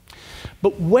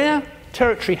 But where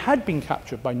territory had been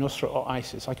captured by Nusra or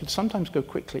ISIS, I could sometimes go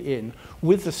quickly in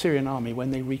with the Syrian army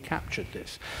when they recaptured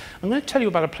this. I'm going to tell you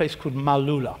about a place called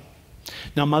Malula.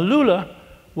 Now, Malula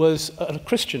was a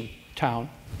Christian town,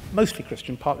 mostly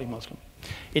Christian, partly Muslim.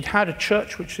 It had a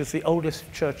church which is the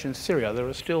oldest church in Syria. There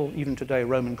are still, even today,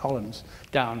 Roman columns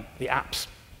down the apse.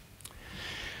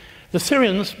 The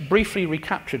Syrians briefly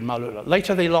recaptured Malula.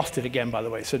 Later they lost it again, by the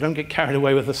way, so don't get carried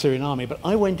away with the Syrian army, but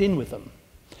I went in with them.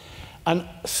 And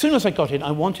as soon as I got in,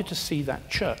 I wanted to see that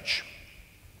church.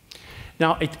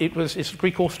 Now, it's a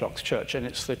Greek Orthodox church, and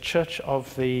it's the Church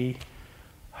of the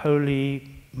Holy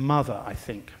Mother, I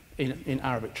think, in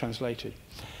Arabic translated.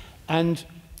 And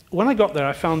when I got there,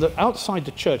 I found that outside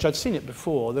the church, I'd seen it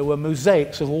before, there were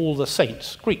mosaics of all the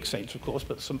saints, Greek saints, of course,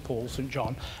 but St. Paul, St.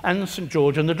 John, and St.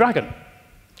 George and the Dragon.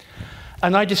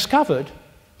 And I discovered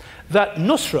that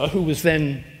Nusra, who was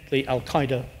then the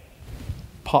Al-Qaeda,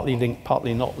 partly linked,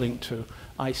 partly not linked to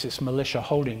ISIS militia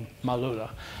holding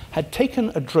Malula, had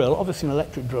taken a drill, obviously an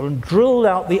electric drill, and drilled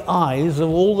out the eyes of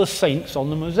all the saints on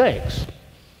the mosaics.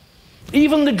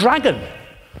 Even the dragon.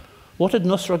 What had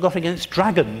Nusra got against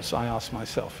dragons, I asked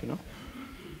myself, you know.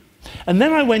 And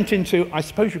then I went into, I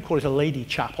suppose you'd call it a lady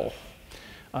chapel.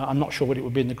 I'm not sure what it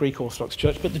would be in the Greek Orthodox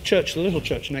church, but the church, the little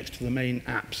church next to the main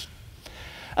apse.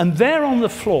 And there on the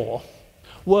floor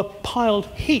were piled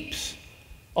heaps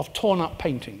of torn-up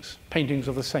paintings, paintings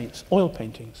of the saints, oil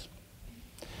paintings.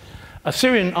 A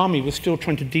Syrian army was still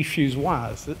trying to defuse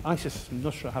wires. ISIS and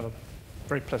Nusra have a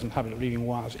very pleasant habit of leaving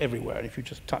wires everywhere, and if you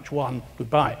just touch one,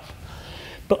 goodbye.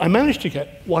 But I managed to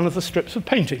get one of the strips of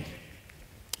painting.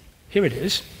 Here it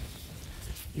is.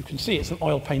 You can see it's an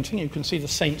oil painting. You can see the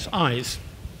saint's eyes.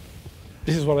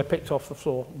 This is what I picked off the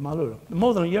floor of Malula,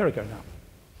 more than a year ago now.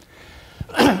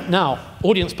 Now,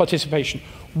 audience participation.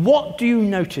 What do you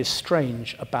notice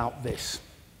strange about this?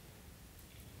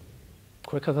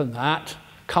 Quicker than that.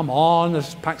 Come on,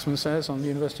 as Paxman says on the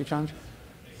University Challenge.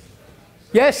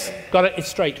 Yes, got it, it's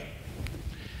straight.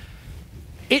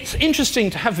 It's interesting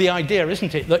to have the idea,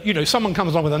 isn't it, that, you know, someone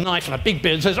comes along with a knife and a big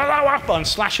beard and says, "Allahu Akbar," and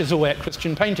slashes away at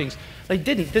Christian paintings. They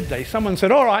didn't, did they? Someone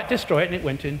said, "All right, destroy it," and it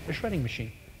went in a shredding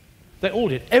machine. They all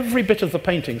did. Every bit of the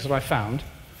paintings that I found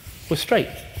was straight,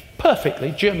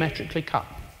 perfectly, geometrically cut,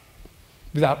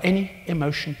 without any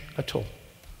emotion at all.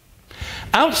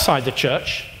 Outside the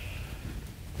church,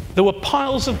 there were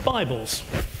piles of Bibles,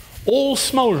 all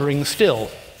smouldering still.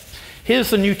 Here's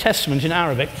the New Testament in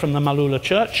Arabic from the Malula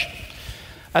church.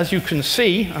 As you can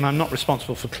see, and I'm not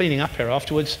responsible for cleaning up here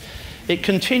afterwards, it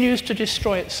continues to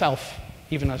destroy itself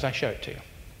even as I show it to you.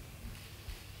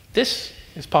 This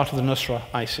is part of the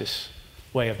Nusra-ISIS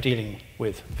way of dealing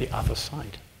with the other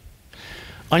side.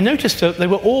 I noticed that they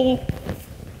were all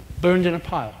burned in a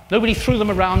pile. Nobody threw them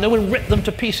around, no one ripped them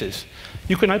to pieces.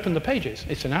 You can open the pages.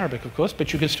 It's in Arabic, of course,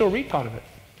 but you can still read part of it.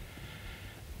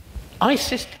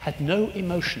 ISIS had no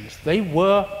emotions. They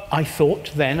were, I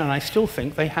thought then, and I still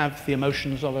think, they have the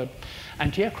emotions of an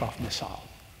anti-aircraft missile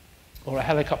or a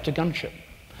helicopter gunship.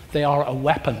 They are a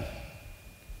weapon.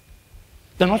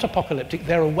 They're not apocalyptic,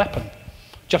 they're a weapon,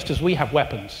 just as we have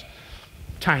weapons.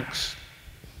 Tanks,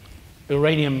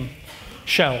 uranium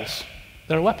shells,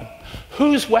 they're a weapon.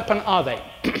 Whose weapon are they?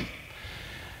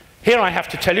 Here I have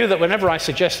to tell you that whenever I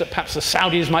suggest that perhaps the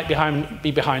Saudis might be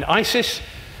behind ISIS,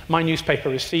 my newspaper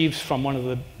receives from one of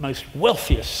the most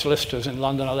wealthiest solicitors in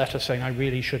London a letter saying I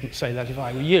really shouldn't say that if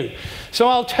I were you. So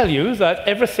I'll tell you that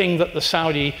everything that the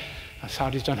Saudis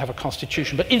don't have a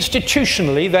constitution, but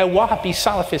institutionally their Wahhabi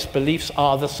Salafist beliefs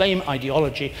are the same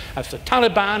ideology as the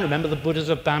Taliban, remember the Buddhas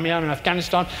of Bamiyan in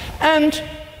Afghanistan, and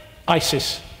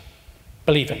ISIS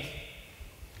believe in.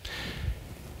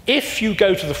 If you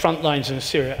go to the front lines in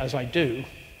Syria, as I do,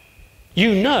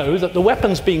 you know that the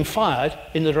weapons being fired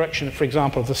in the direction, for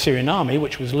example, of the Syrian army,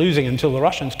 which was losing until the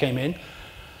Russians came in,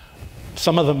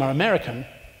 some of them are American,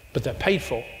 but they're paid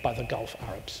for by the Gulf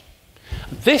Arabs.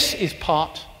 This is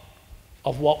part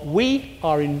of what we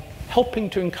are helping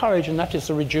to encourage, and that is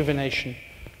the rejuvenation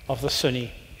of the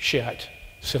Sunni Shiite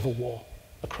civil war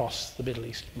across the Middle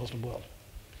East, Muslim world.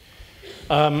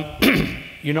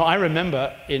 You know, I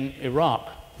remember in Iraq,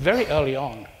 very early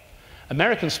on,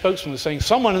 American spokesman was saying,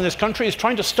 someone in this country is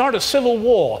trying to start a civil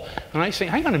war. And I say,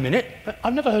 hang on a minute,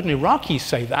 I've never heard an Iraqi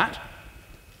say that.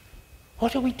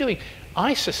 What are we doing?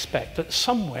 I suspect that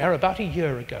somewhere about a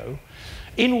year ago,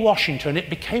 in Washington, it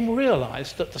became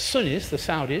realized that the Sunnis, the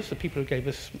Saudis, the people who gave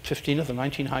us 15 of the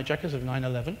 19 hijackers of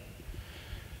 9/11,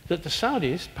 that the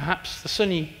Saudis, perhaps the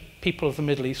Sunni people of the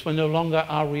Middle East, were no longer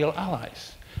our real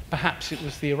allies. Perhaps it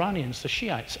was the Iranians, the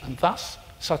Shiites, and thus,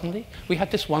 suddenly, we had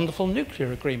this wonderful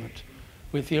nuclear agreement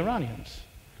with the Iranians.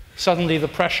 Suddenly the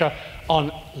pressure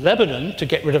on Lebanon to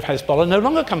get rid of Hezbollah no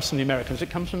longer comes from the Americans, it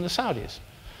comes from the Saudis.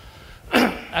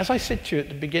 As I said to you at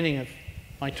the beginning of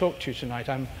my talk to you tonight,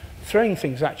 I'm throwing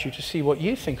things at you to see what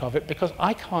you think of it, because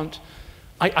I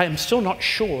am still not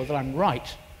sure that I'm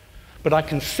right, but I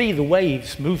can see the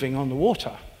waves moving on the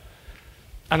water.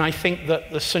 And I think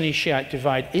that the Sunni-Shiite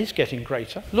divide is getting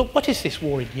greater. Look, what is this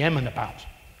war in Yemen about?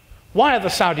 Why are the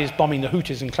Saudis bombing the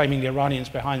Houthis and claiming the Iranians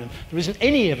behind them? There isn't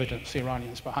any evidence the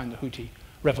Iranians behind the Houthi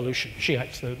revolution.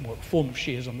 Shiites, the form of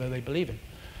Shiism that they believe in.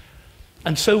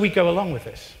 And so we go along with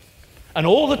this. And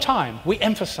all the time, we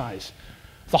emphasize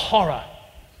the horror,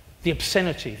 the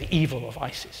obscenity, the evil of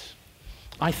ISIS.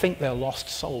 I think they're lost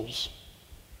souls.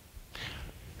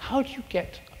 How do you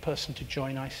get a person to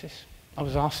join ISIS? I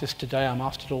was asked this today, I'm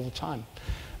asked it all the time.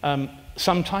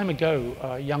 Some time ago,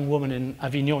 a young woman in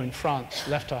Avignon in France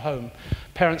left her home.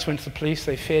 Parents went to the police,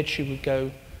 they feared she would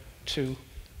go to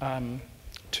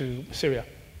Syria,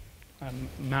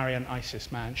 marry an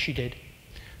ISIS man. She did,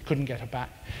 couldn't get her back.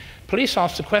 Police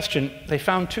asked a question, they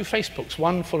found two Facebooks,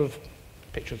 one full of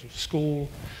pictures of school,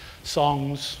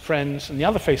 songs, friends, and the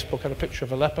other Facebook had a picture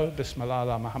of Aleppo, Bismillah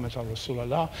ala Muhammad al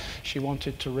Rasulullah. She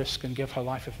wanted to risk and give her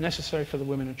life if necessary for the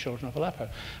women and children of Aleppo.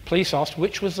 Police asked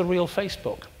which was the real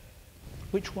Facebook.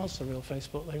 Which was the real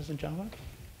Facebook, ladies and gentlemen?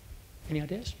 Any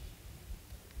ideas?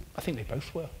 I think they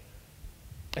both were.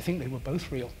 I think they were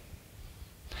both real.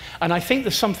 And I think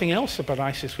there's something else about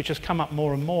ISIS which has come up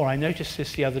more and more. I noticed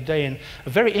this the other day in a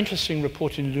very interesting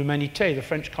report in L'Humanité, the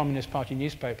French Communist Party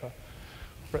newspaper.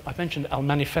 I mentioned Al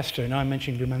Manifesto, now I'm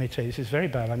mentioning L'Humanité. This is very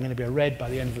bad. I'm going to be a red by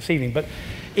the end of this evening. But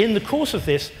in the course of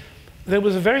this, there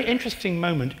was a very interesting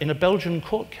moment in a Belgian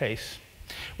court case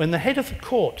when the head of the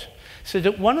court said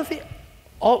that one of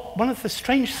the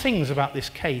strange things about this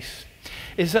case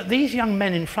is that these young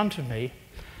men in front of me,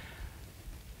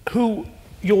 who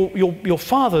your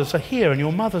fathers are here and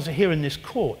your mothers are here in this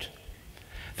court,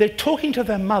 they're talking to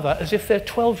their mother as if they're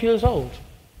 12 years old.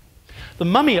 The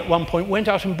mummy at one point went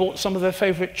out and bought some of their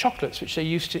favorite chocolates, which they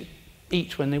used to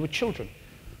eat when they were children.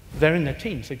 They're in their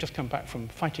teens. They've just come back from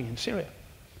fighting in Syria.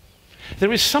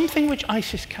 There is something which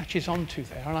ISIS catches on to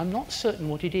there, and I'm not certain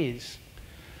what it is.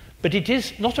 But it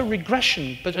is not a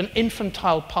regression, but an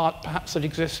infantile part perhaps that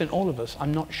exists in all of us.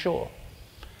 I'm not sure.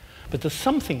 But there's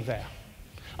something there.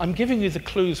 I'm giving you the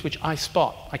clues which I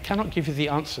spot. I cannot give you the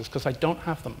answers because I don't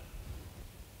have them.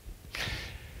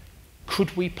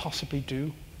 Could we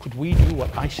do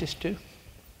what ISIS do?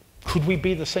 Could we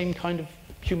be the same kind of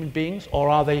human beings, or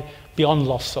are they beyond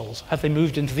lost souls? Have they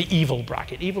moved into the evil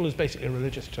bracket? Evil is basically a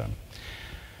religious term.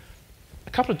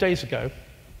 A couple of days ago,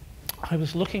 I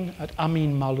was looking at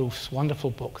Amin Malouf's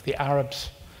wonderful book, The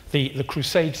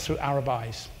Crusades Through Arab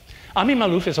Eyes. Amin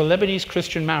Malouf is a Lebanese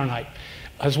Christian Maronite,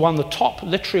 has won the top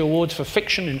literary awards for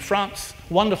fiction in France,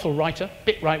 wonderful writer,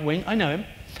 bit right-wing, I know him.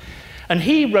 And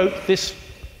he wrote this,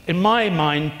 in my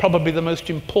mind, probably the most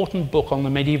important book on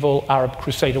the medieval Arab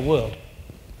Crusader world,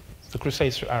 The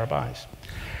Crusades Through Arab Eyes.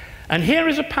 And here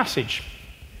is a passage,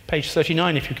 page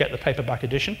 39 if you get the paperback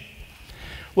edition,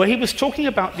 where he was talking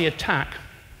about the attack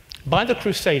by the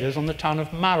Crusaders on the town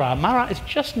of Marah. Marah is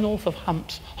just north of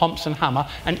Homs and Hama,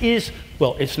 and is,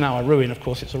 well, it's now a ruin, of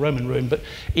course, it's a Roman ruin, but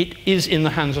it is in the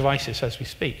hands of ISIS as we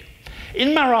speak.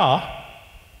 In Marah,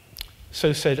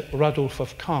 so said Radulf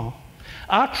of Caen,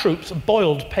 our troops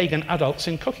boiled pagan adults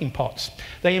in cooking pots.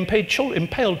 They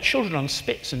impaled children on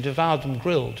spits and devoured them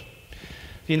grilled.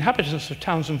 The inhabitants of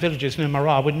towns and villages near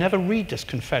Marah would never read this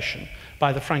confession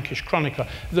by the Frankish chronicler.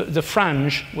 The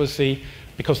frange was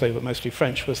because they were mostly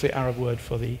French, was the Arab word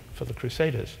for the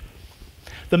Crusaders.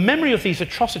 The memory of these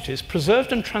atrocities,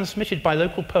 preserved and transmitted by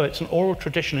local poets and oral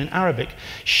tradition in Arabic,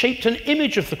 shaped an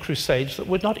image of the Crusades that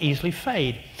would not easily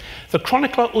fade. The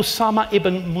chronicler Usama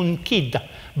ibn Munkid,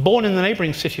 born in the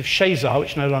neighboring city of Shazar,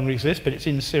 which no longer exists, but it's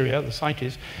in Syria, the site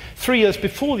is, 3 years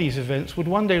before these events, would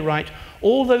one day write,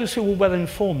 all those who were well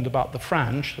informed about the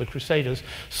Frange, the Crusaders,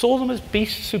 saw them as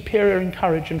beasts superior in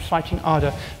courage and fighting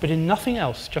ardor, but in nothing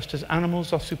else, just as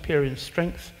animals are superior in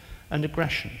strength and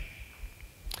aggression.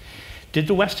 Did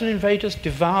the Western invaders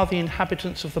devour the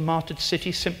inhabitants of the martyred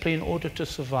city simply in order to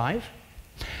survive?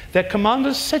 Their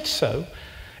commanders said so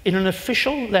in an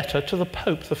official letter to the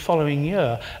Pope the following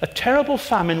year. A terrible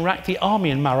famine racked the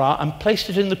army in Marah and placed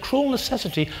it in the cruel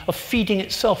necessity of feeding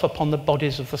itself upon the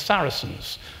bodies of the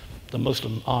Saracens, the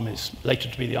Muslim armies, later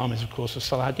to be the armies, of course, of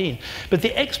Saladin. But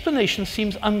the explanation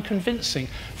seems unconvincing,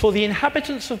 for the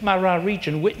inhabitants of Marah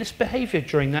region witnessed behavior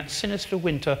during that sinister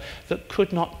winter that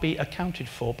could not be accounted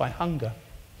for by hunger.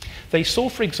 They saw,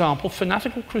 for example,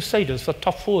 fanatical crusaders, the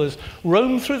Tafurs,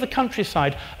 roam through the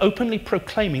countryside, openly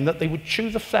proclaiming that they would chew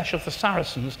the flesh of the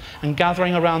Saracens and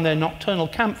gathering around their nocturnal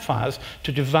campfires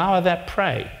to devour their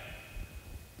prey.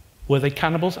 Were they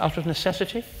cannibals out of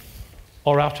necessity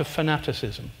or out of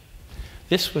fanaticism?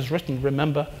 This was written,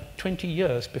 remember, 20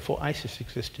 years before ISIS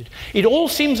existed. It all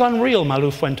seems unreal,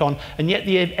 Malouf went on, and yet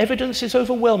the evidence is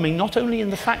overwhelming, not only in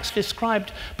the facts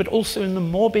described, but also in the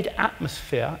morbid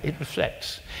atmosphere it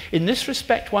reflects. In this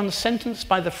respect, one sentence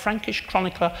by the Frankish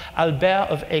chronicler Albert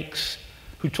of Aix,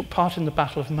 who took part in the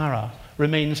Battle of Marat,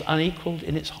 remains unequaled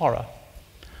in its horror.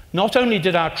 Not only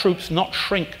did our troops not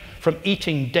shrink from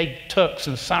eating dead Turks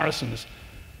and Saracens,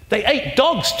 they ate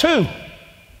dogs too.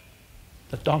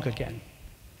 The dog again.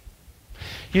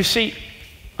 You see,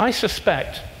 I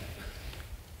suspect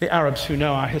the Arabs who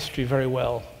know our history very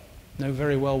well know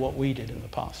very well what we did in the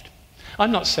past.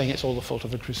 I'm not saying it's all the fault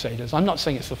of the Crusaders. I'm not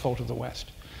saying it's the fault of the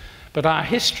West. But our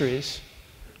histories,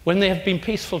 when they have been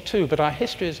peaceful too, but our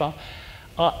histories are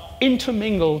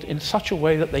intermingled in such a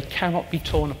way that they cannot be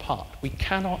torn apart. We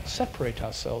cannot separate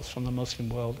ourselves from the Muslim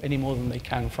world any more than they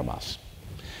can from us.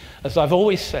 As I've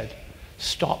always said,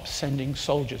 stop sending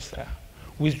soldiers there.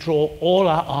 Withdraw all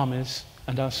our armies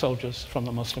and our soldiers from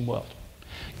the Muslim world.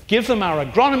 Give them our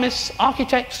agronomists,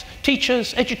 architects,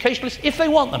 teachers, educationalists, if they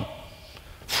want them.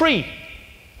 Free.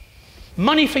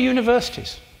 Money for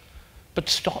universities. But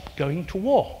stop going to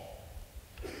war.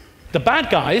 The bad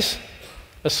guys,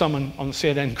 as someone on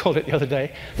CNN called it the other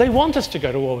day, they want us to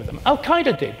go to war with them.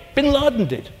 Al-Qaeda did. Bin Laden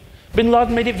did. Bin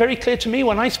Laden made it very clear to me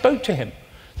when I spoke to him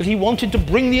that he wanted to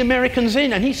bring the Americans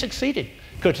in, and he succeeded,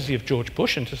 courtesy of George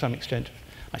Bush and to some extent,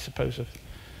 I suppose, of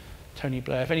Tony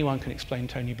Blair. If anyone can explain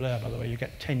Tony Blair, by the way, you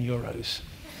get 10 euros.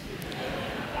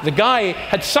 The guy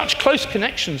had such close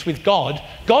connections with God,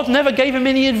 God never gave him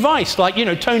any advice, like, you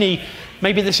know, Tony,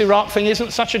 maybe this Iraq thing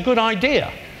isn't such a good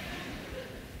idea.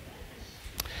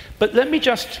 But let me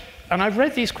just, and I've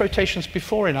read these quotations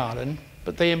before in Ireland,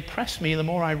 but they impress me the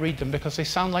more I read them because they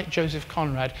sound like Joseph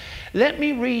Conrad. Let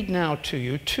me read now to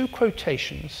you two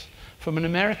quotations from an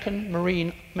American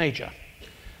Marine major,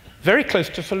 very close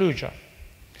to Fallujah.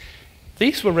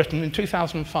 These were written in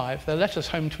 2005. They're letters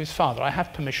home to his father. I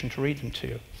have permission to read them to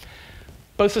you.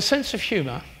 Both a sense of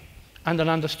humor and an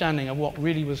understanding of what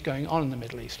really was going on in the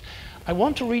Middle East. I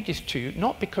want to read these to you,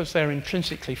 not because they're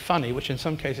intrinsically funny, which in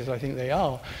some cases I think they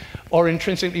are, or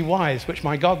intrinsically wise, which,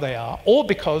 my God, they are, or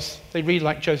because they read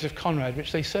like Joseph Conrad,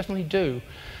 which they certainly do,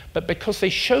 but because they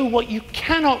show what you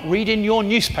cannot read in your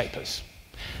newspapers.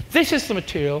 This is the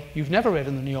material you've never read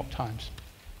in the New York Times.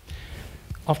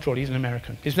 After all, he's an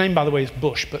American. His name, by the way, is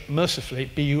Bush, but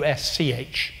mercifully,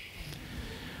 B-U-S-C-H.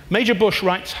 Major Bush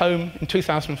writes home in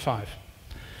 2005.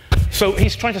 So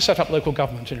he's trying to set up local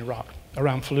government in Iraq,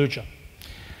 around Fallujah.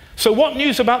 So what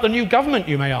news about the new government,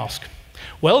 you may ask?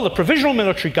 Well, the provisional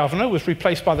military governor was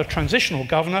replaced by the transitional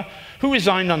governor, who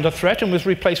resigned under threat and was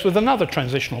replaced with another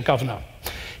transitional governor.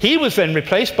 He was then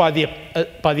replaced by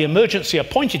the emergency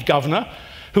appointed governor,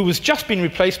 who was just been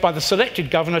replaced by the selected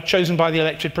governor chosen by the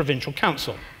elected provincial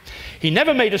council. He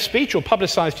never made a speech or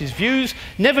publicized his views,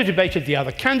 never debated the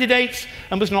other candidates,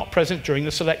 and was not present during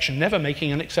the selection, never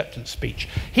making an acceptance speech.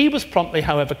 He was promptly,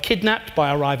 however, kidnapped by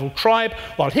a rival tribe,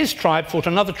 while his tribe fought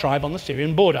another tribe on the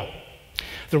Syrian border.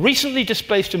 The recently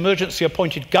displaced emergency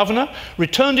appointed governor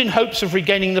returned in hopes of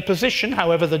regaining the position.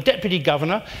 However, the deputy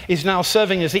governor is now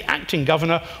serving as the acting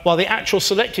governor, while the actual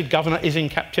selected governor is in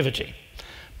captivity.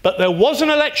 But there was an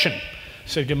election,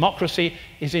 so democracy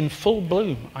is in full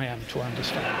bloom, I am to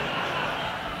understand.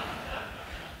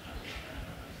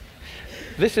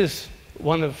 This is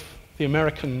one of the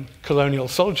American colonial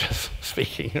soldiers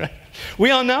speaking, right? We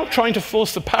are now trying to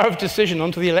force the power of decision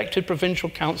onto the elected provincial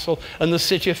council and the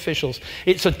city officials.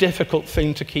 It's a difficult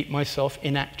thing to keep myself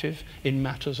inactive in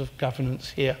matters of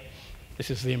governance here. This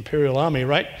is the Imperial Army,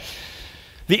 right?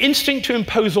 The instinct to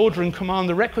impose order and command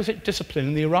the requisite discipline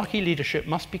in the Iraqi leadership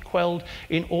must be quelled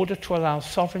in order to allow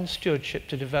sovereign stewardship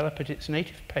to develop at its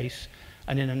native pace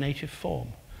and in a native form.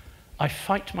 I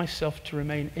fight myself to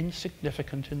remain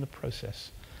insignificant in the process.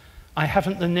 I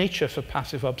haven't the nature for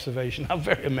passive observation. How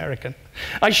very American.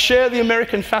 I share the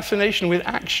American fascination with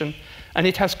action, and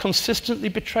it has consistently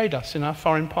betrayed us in our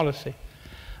foreign policy.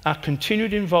 Our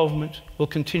continued involvement will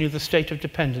continue the state of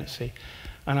dependency,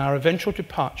 and our eventual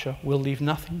departure will leave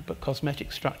nothing but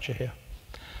cosmetic structure here.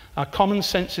 Our common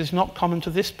sense is not common to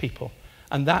this people,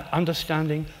 and that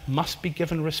understanding must be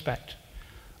given respect.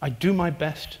 I do my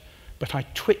best, but I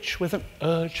twitch with an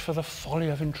urge for the folly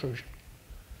of intrusion.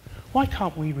 Why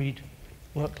can't we read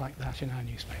work like that in our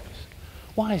newspapers?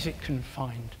 Why is it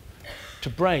confined to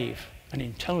brave and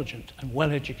intelligent and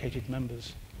well-educated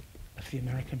members of the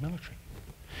American military.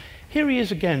 Here he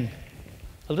is again,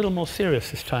 a little more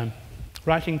serious this time,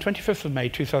 writing 25th of May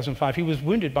 2005. He was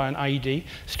wounded by an IED,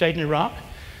 stayed in Iraq,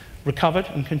 recovered,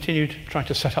 and continued trying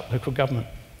to set up local government.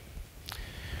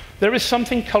 There is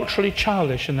something culturally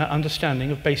childish in that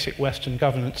understanding of basic Western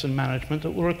governance and management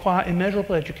that will require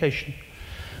immeasurable education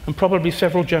and probably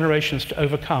several generations to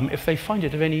overcome if they find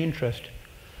it of any interest.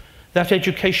 That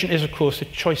education is, of course, a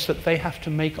choice that they have to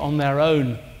make on their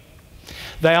own.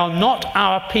 They are not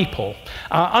our people.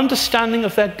 Our understanding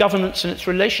of their governance and its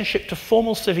relationship to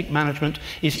formal civic management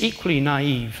is equally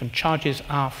naive and charges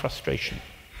our frustration.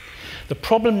 The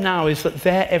problem now is that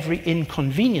their every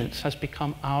inconvenience has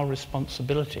become our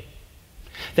responsibility.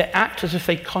 They act as if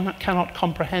they cannot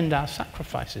comprehend our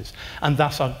sacrifices and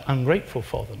thus are ungrateful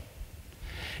for them.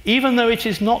 Even though it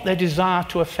is not their desire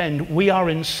to offend, we are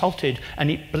insulted and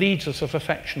it bleeds us of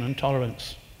affection and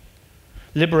tolerance.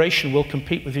 Liberation will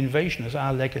compete with invasion as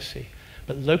our legacy,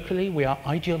 but locally we are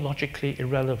ideologically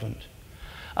irrelevant.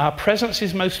 Our presence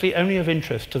is mostly only of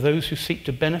interest to those who seek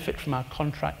to benefit from our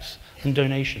contracts and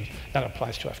donations. That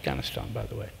applies to Afghanistan, by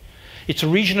the way. It's a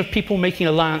region of people making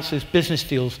alliances, business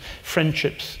deals,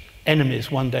 friendships,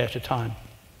 enemies one day at a time.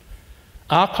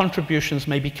 Our contributions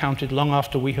may be counted long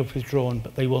after we have withdrawn,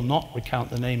 but they will not recount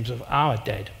the names of our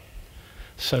dead.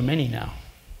 So many now.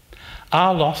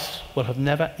 Our loss will have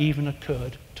never even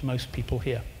occurred to most people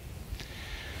here.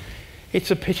 It's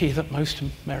a pity that most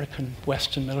American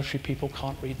Western military people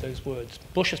can't read those words.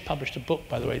 Bush has published a book,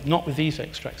 by the way, not with these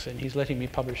extracts in. He's letting me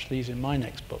publish these in my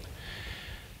next book.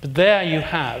 But there you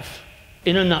have,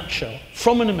 in a nutshell,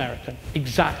 from an American,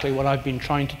 exactly what I've been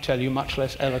trying to tell you much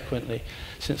less eloquently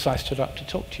since I stood up to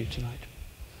talk to you tonight.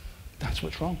 That's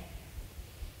what's wrong.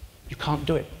 You can't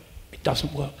do it. It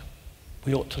doesn't work.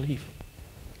 We ought to leave.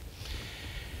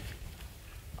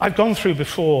 I've gone through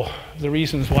before the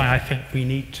reasons why I think we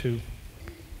need to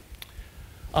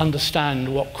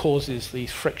understand what causes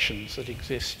these frictions that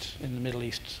exist in the Middle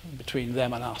East between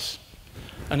them and us.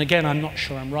 And again, I'm not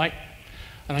sure I'm right.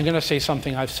 And I'm going to say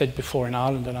something I've said before in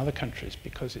Ireland and other countries,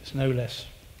 because it's no less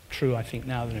true, I think,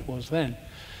 now than it was then.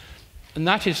 And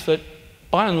that is that,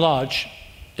 by and large,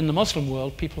 in the Muslim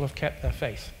world, people have kept their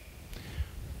faith.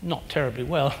 Not terribly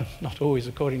well, not always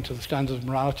according to the standards of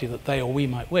morality that they or we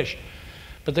might wish,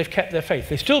 but they've kept their faith.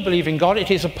 They still believe in God.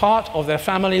 It is a part of their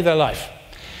family, their life.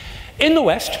 In the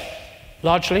West,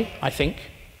 largely, I think,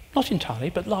 not entirely,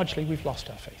 but largely, we've lost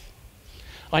our faith.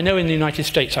 I know in the United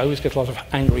States, I always get a lot of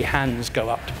angry hands go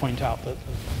up to point out that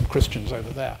the Christians over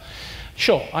there.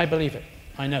 Sure, I believe it.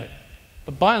 I know it.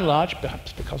 But by and large,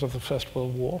 perhaps because of the First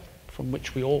World War, from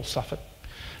which we all suffered,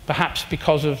 perhaps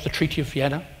because of the Treaty of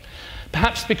Vienna,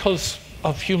 perhaps because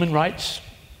of human rights,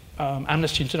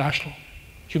 Amnesty International,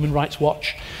 Human Rights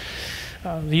Watch,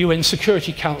 the UN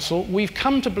Security Council, we've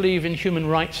come to believe in human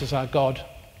rights as our God,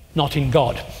 not in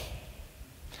God.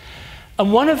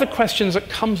 And one of the questions that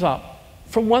comes up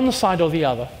from one side or the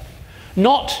other,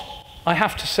 not, I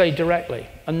have to say directly,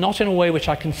 and not in a way which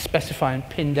I can specify and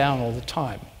pin down all the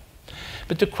time,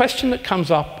 but the question that comes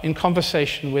up in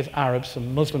conversation with Arabs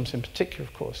and Muslims in particular,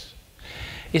 of course,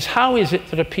 is how is it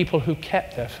that a people who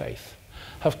kept their faith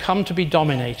have come to be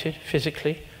dominated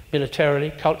physically,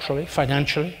 militarily, culturally,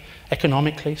 financially,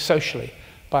 economically, socially,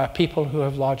 by a people who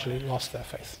have largely lost their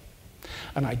faith?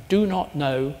 And I do not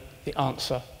know the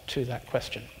answer to that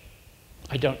question.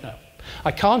 I don't know.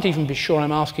 I can't even be sure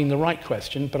I'm asking the right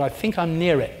question, but I think I'm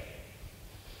near it.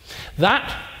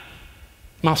 That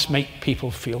must make people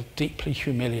feel deeply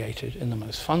humiliated in the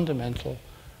most fundamental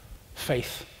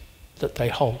faith that they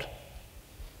hold.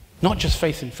 Not just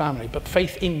faith in family, but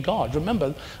faith in God.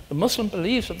 Remember, the Muslim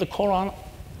believes that the Quran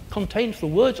contains the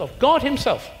words of God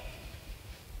himself.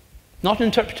 Not an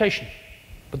interpretation,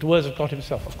 but the words of God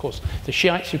himself. Of course, the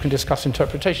Shiites you can discuss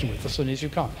interpretation with, the Sunnis you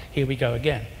can't. Here we go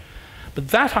again. But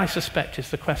that, I suspect,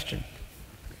 is the question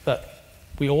that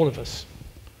we all of us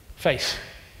face,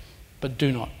 but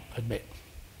do not admit.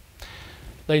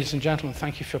 Ladies and gentlemen,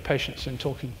 thank you for your patience in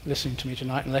listening to me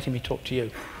tonight and letting me talk to you.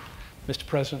 Mr.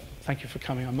 President, thank you for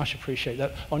coming. I much appreciate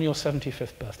that on your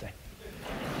 75th birthday.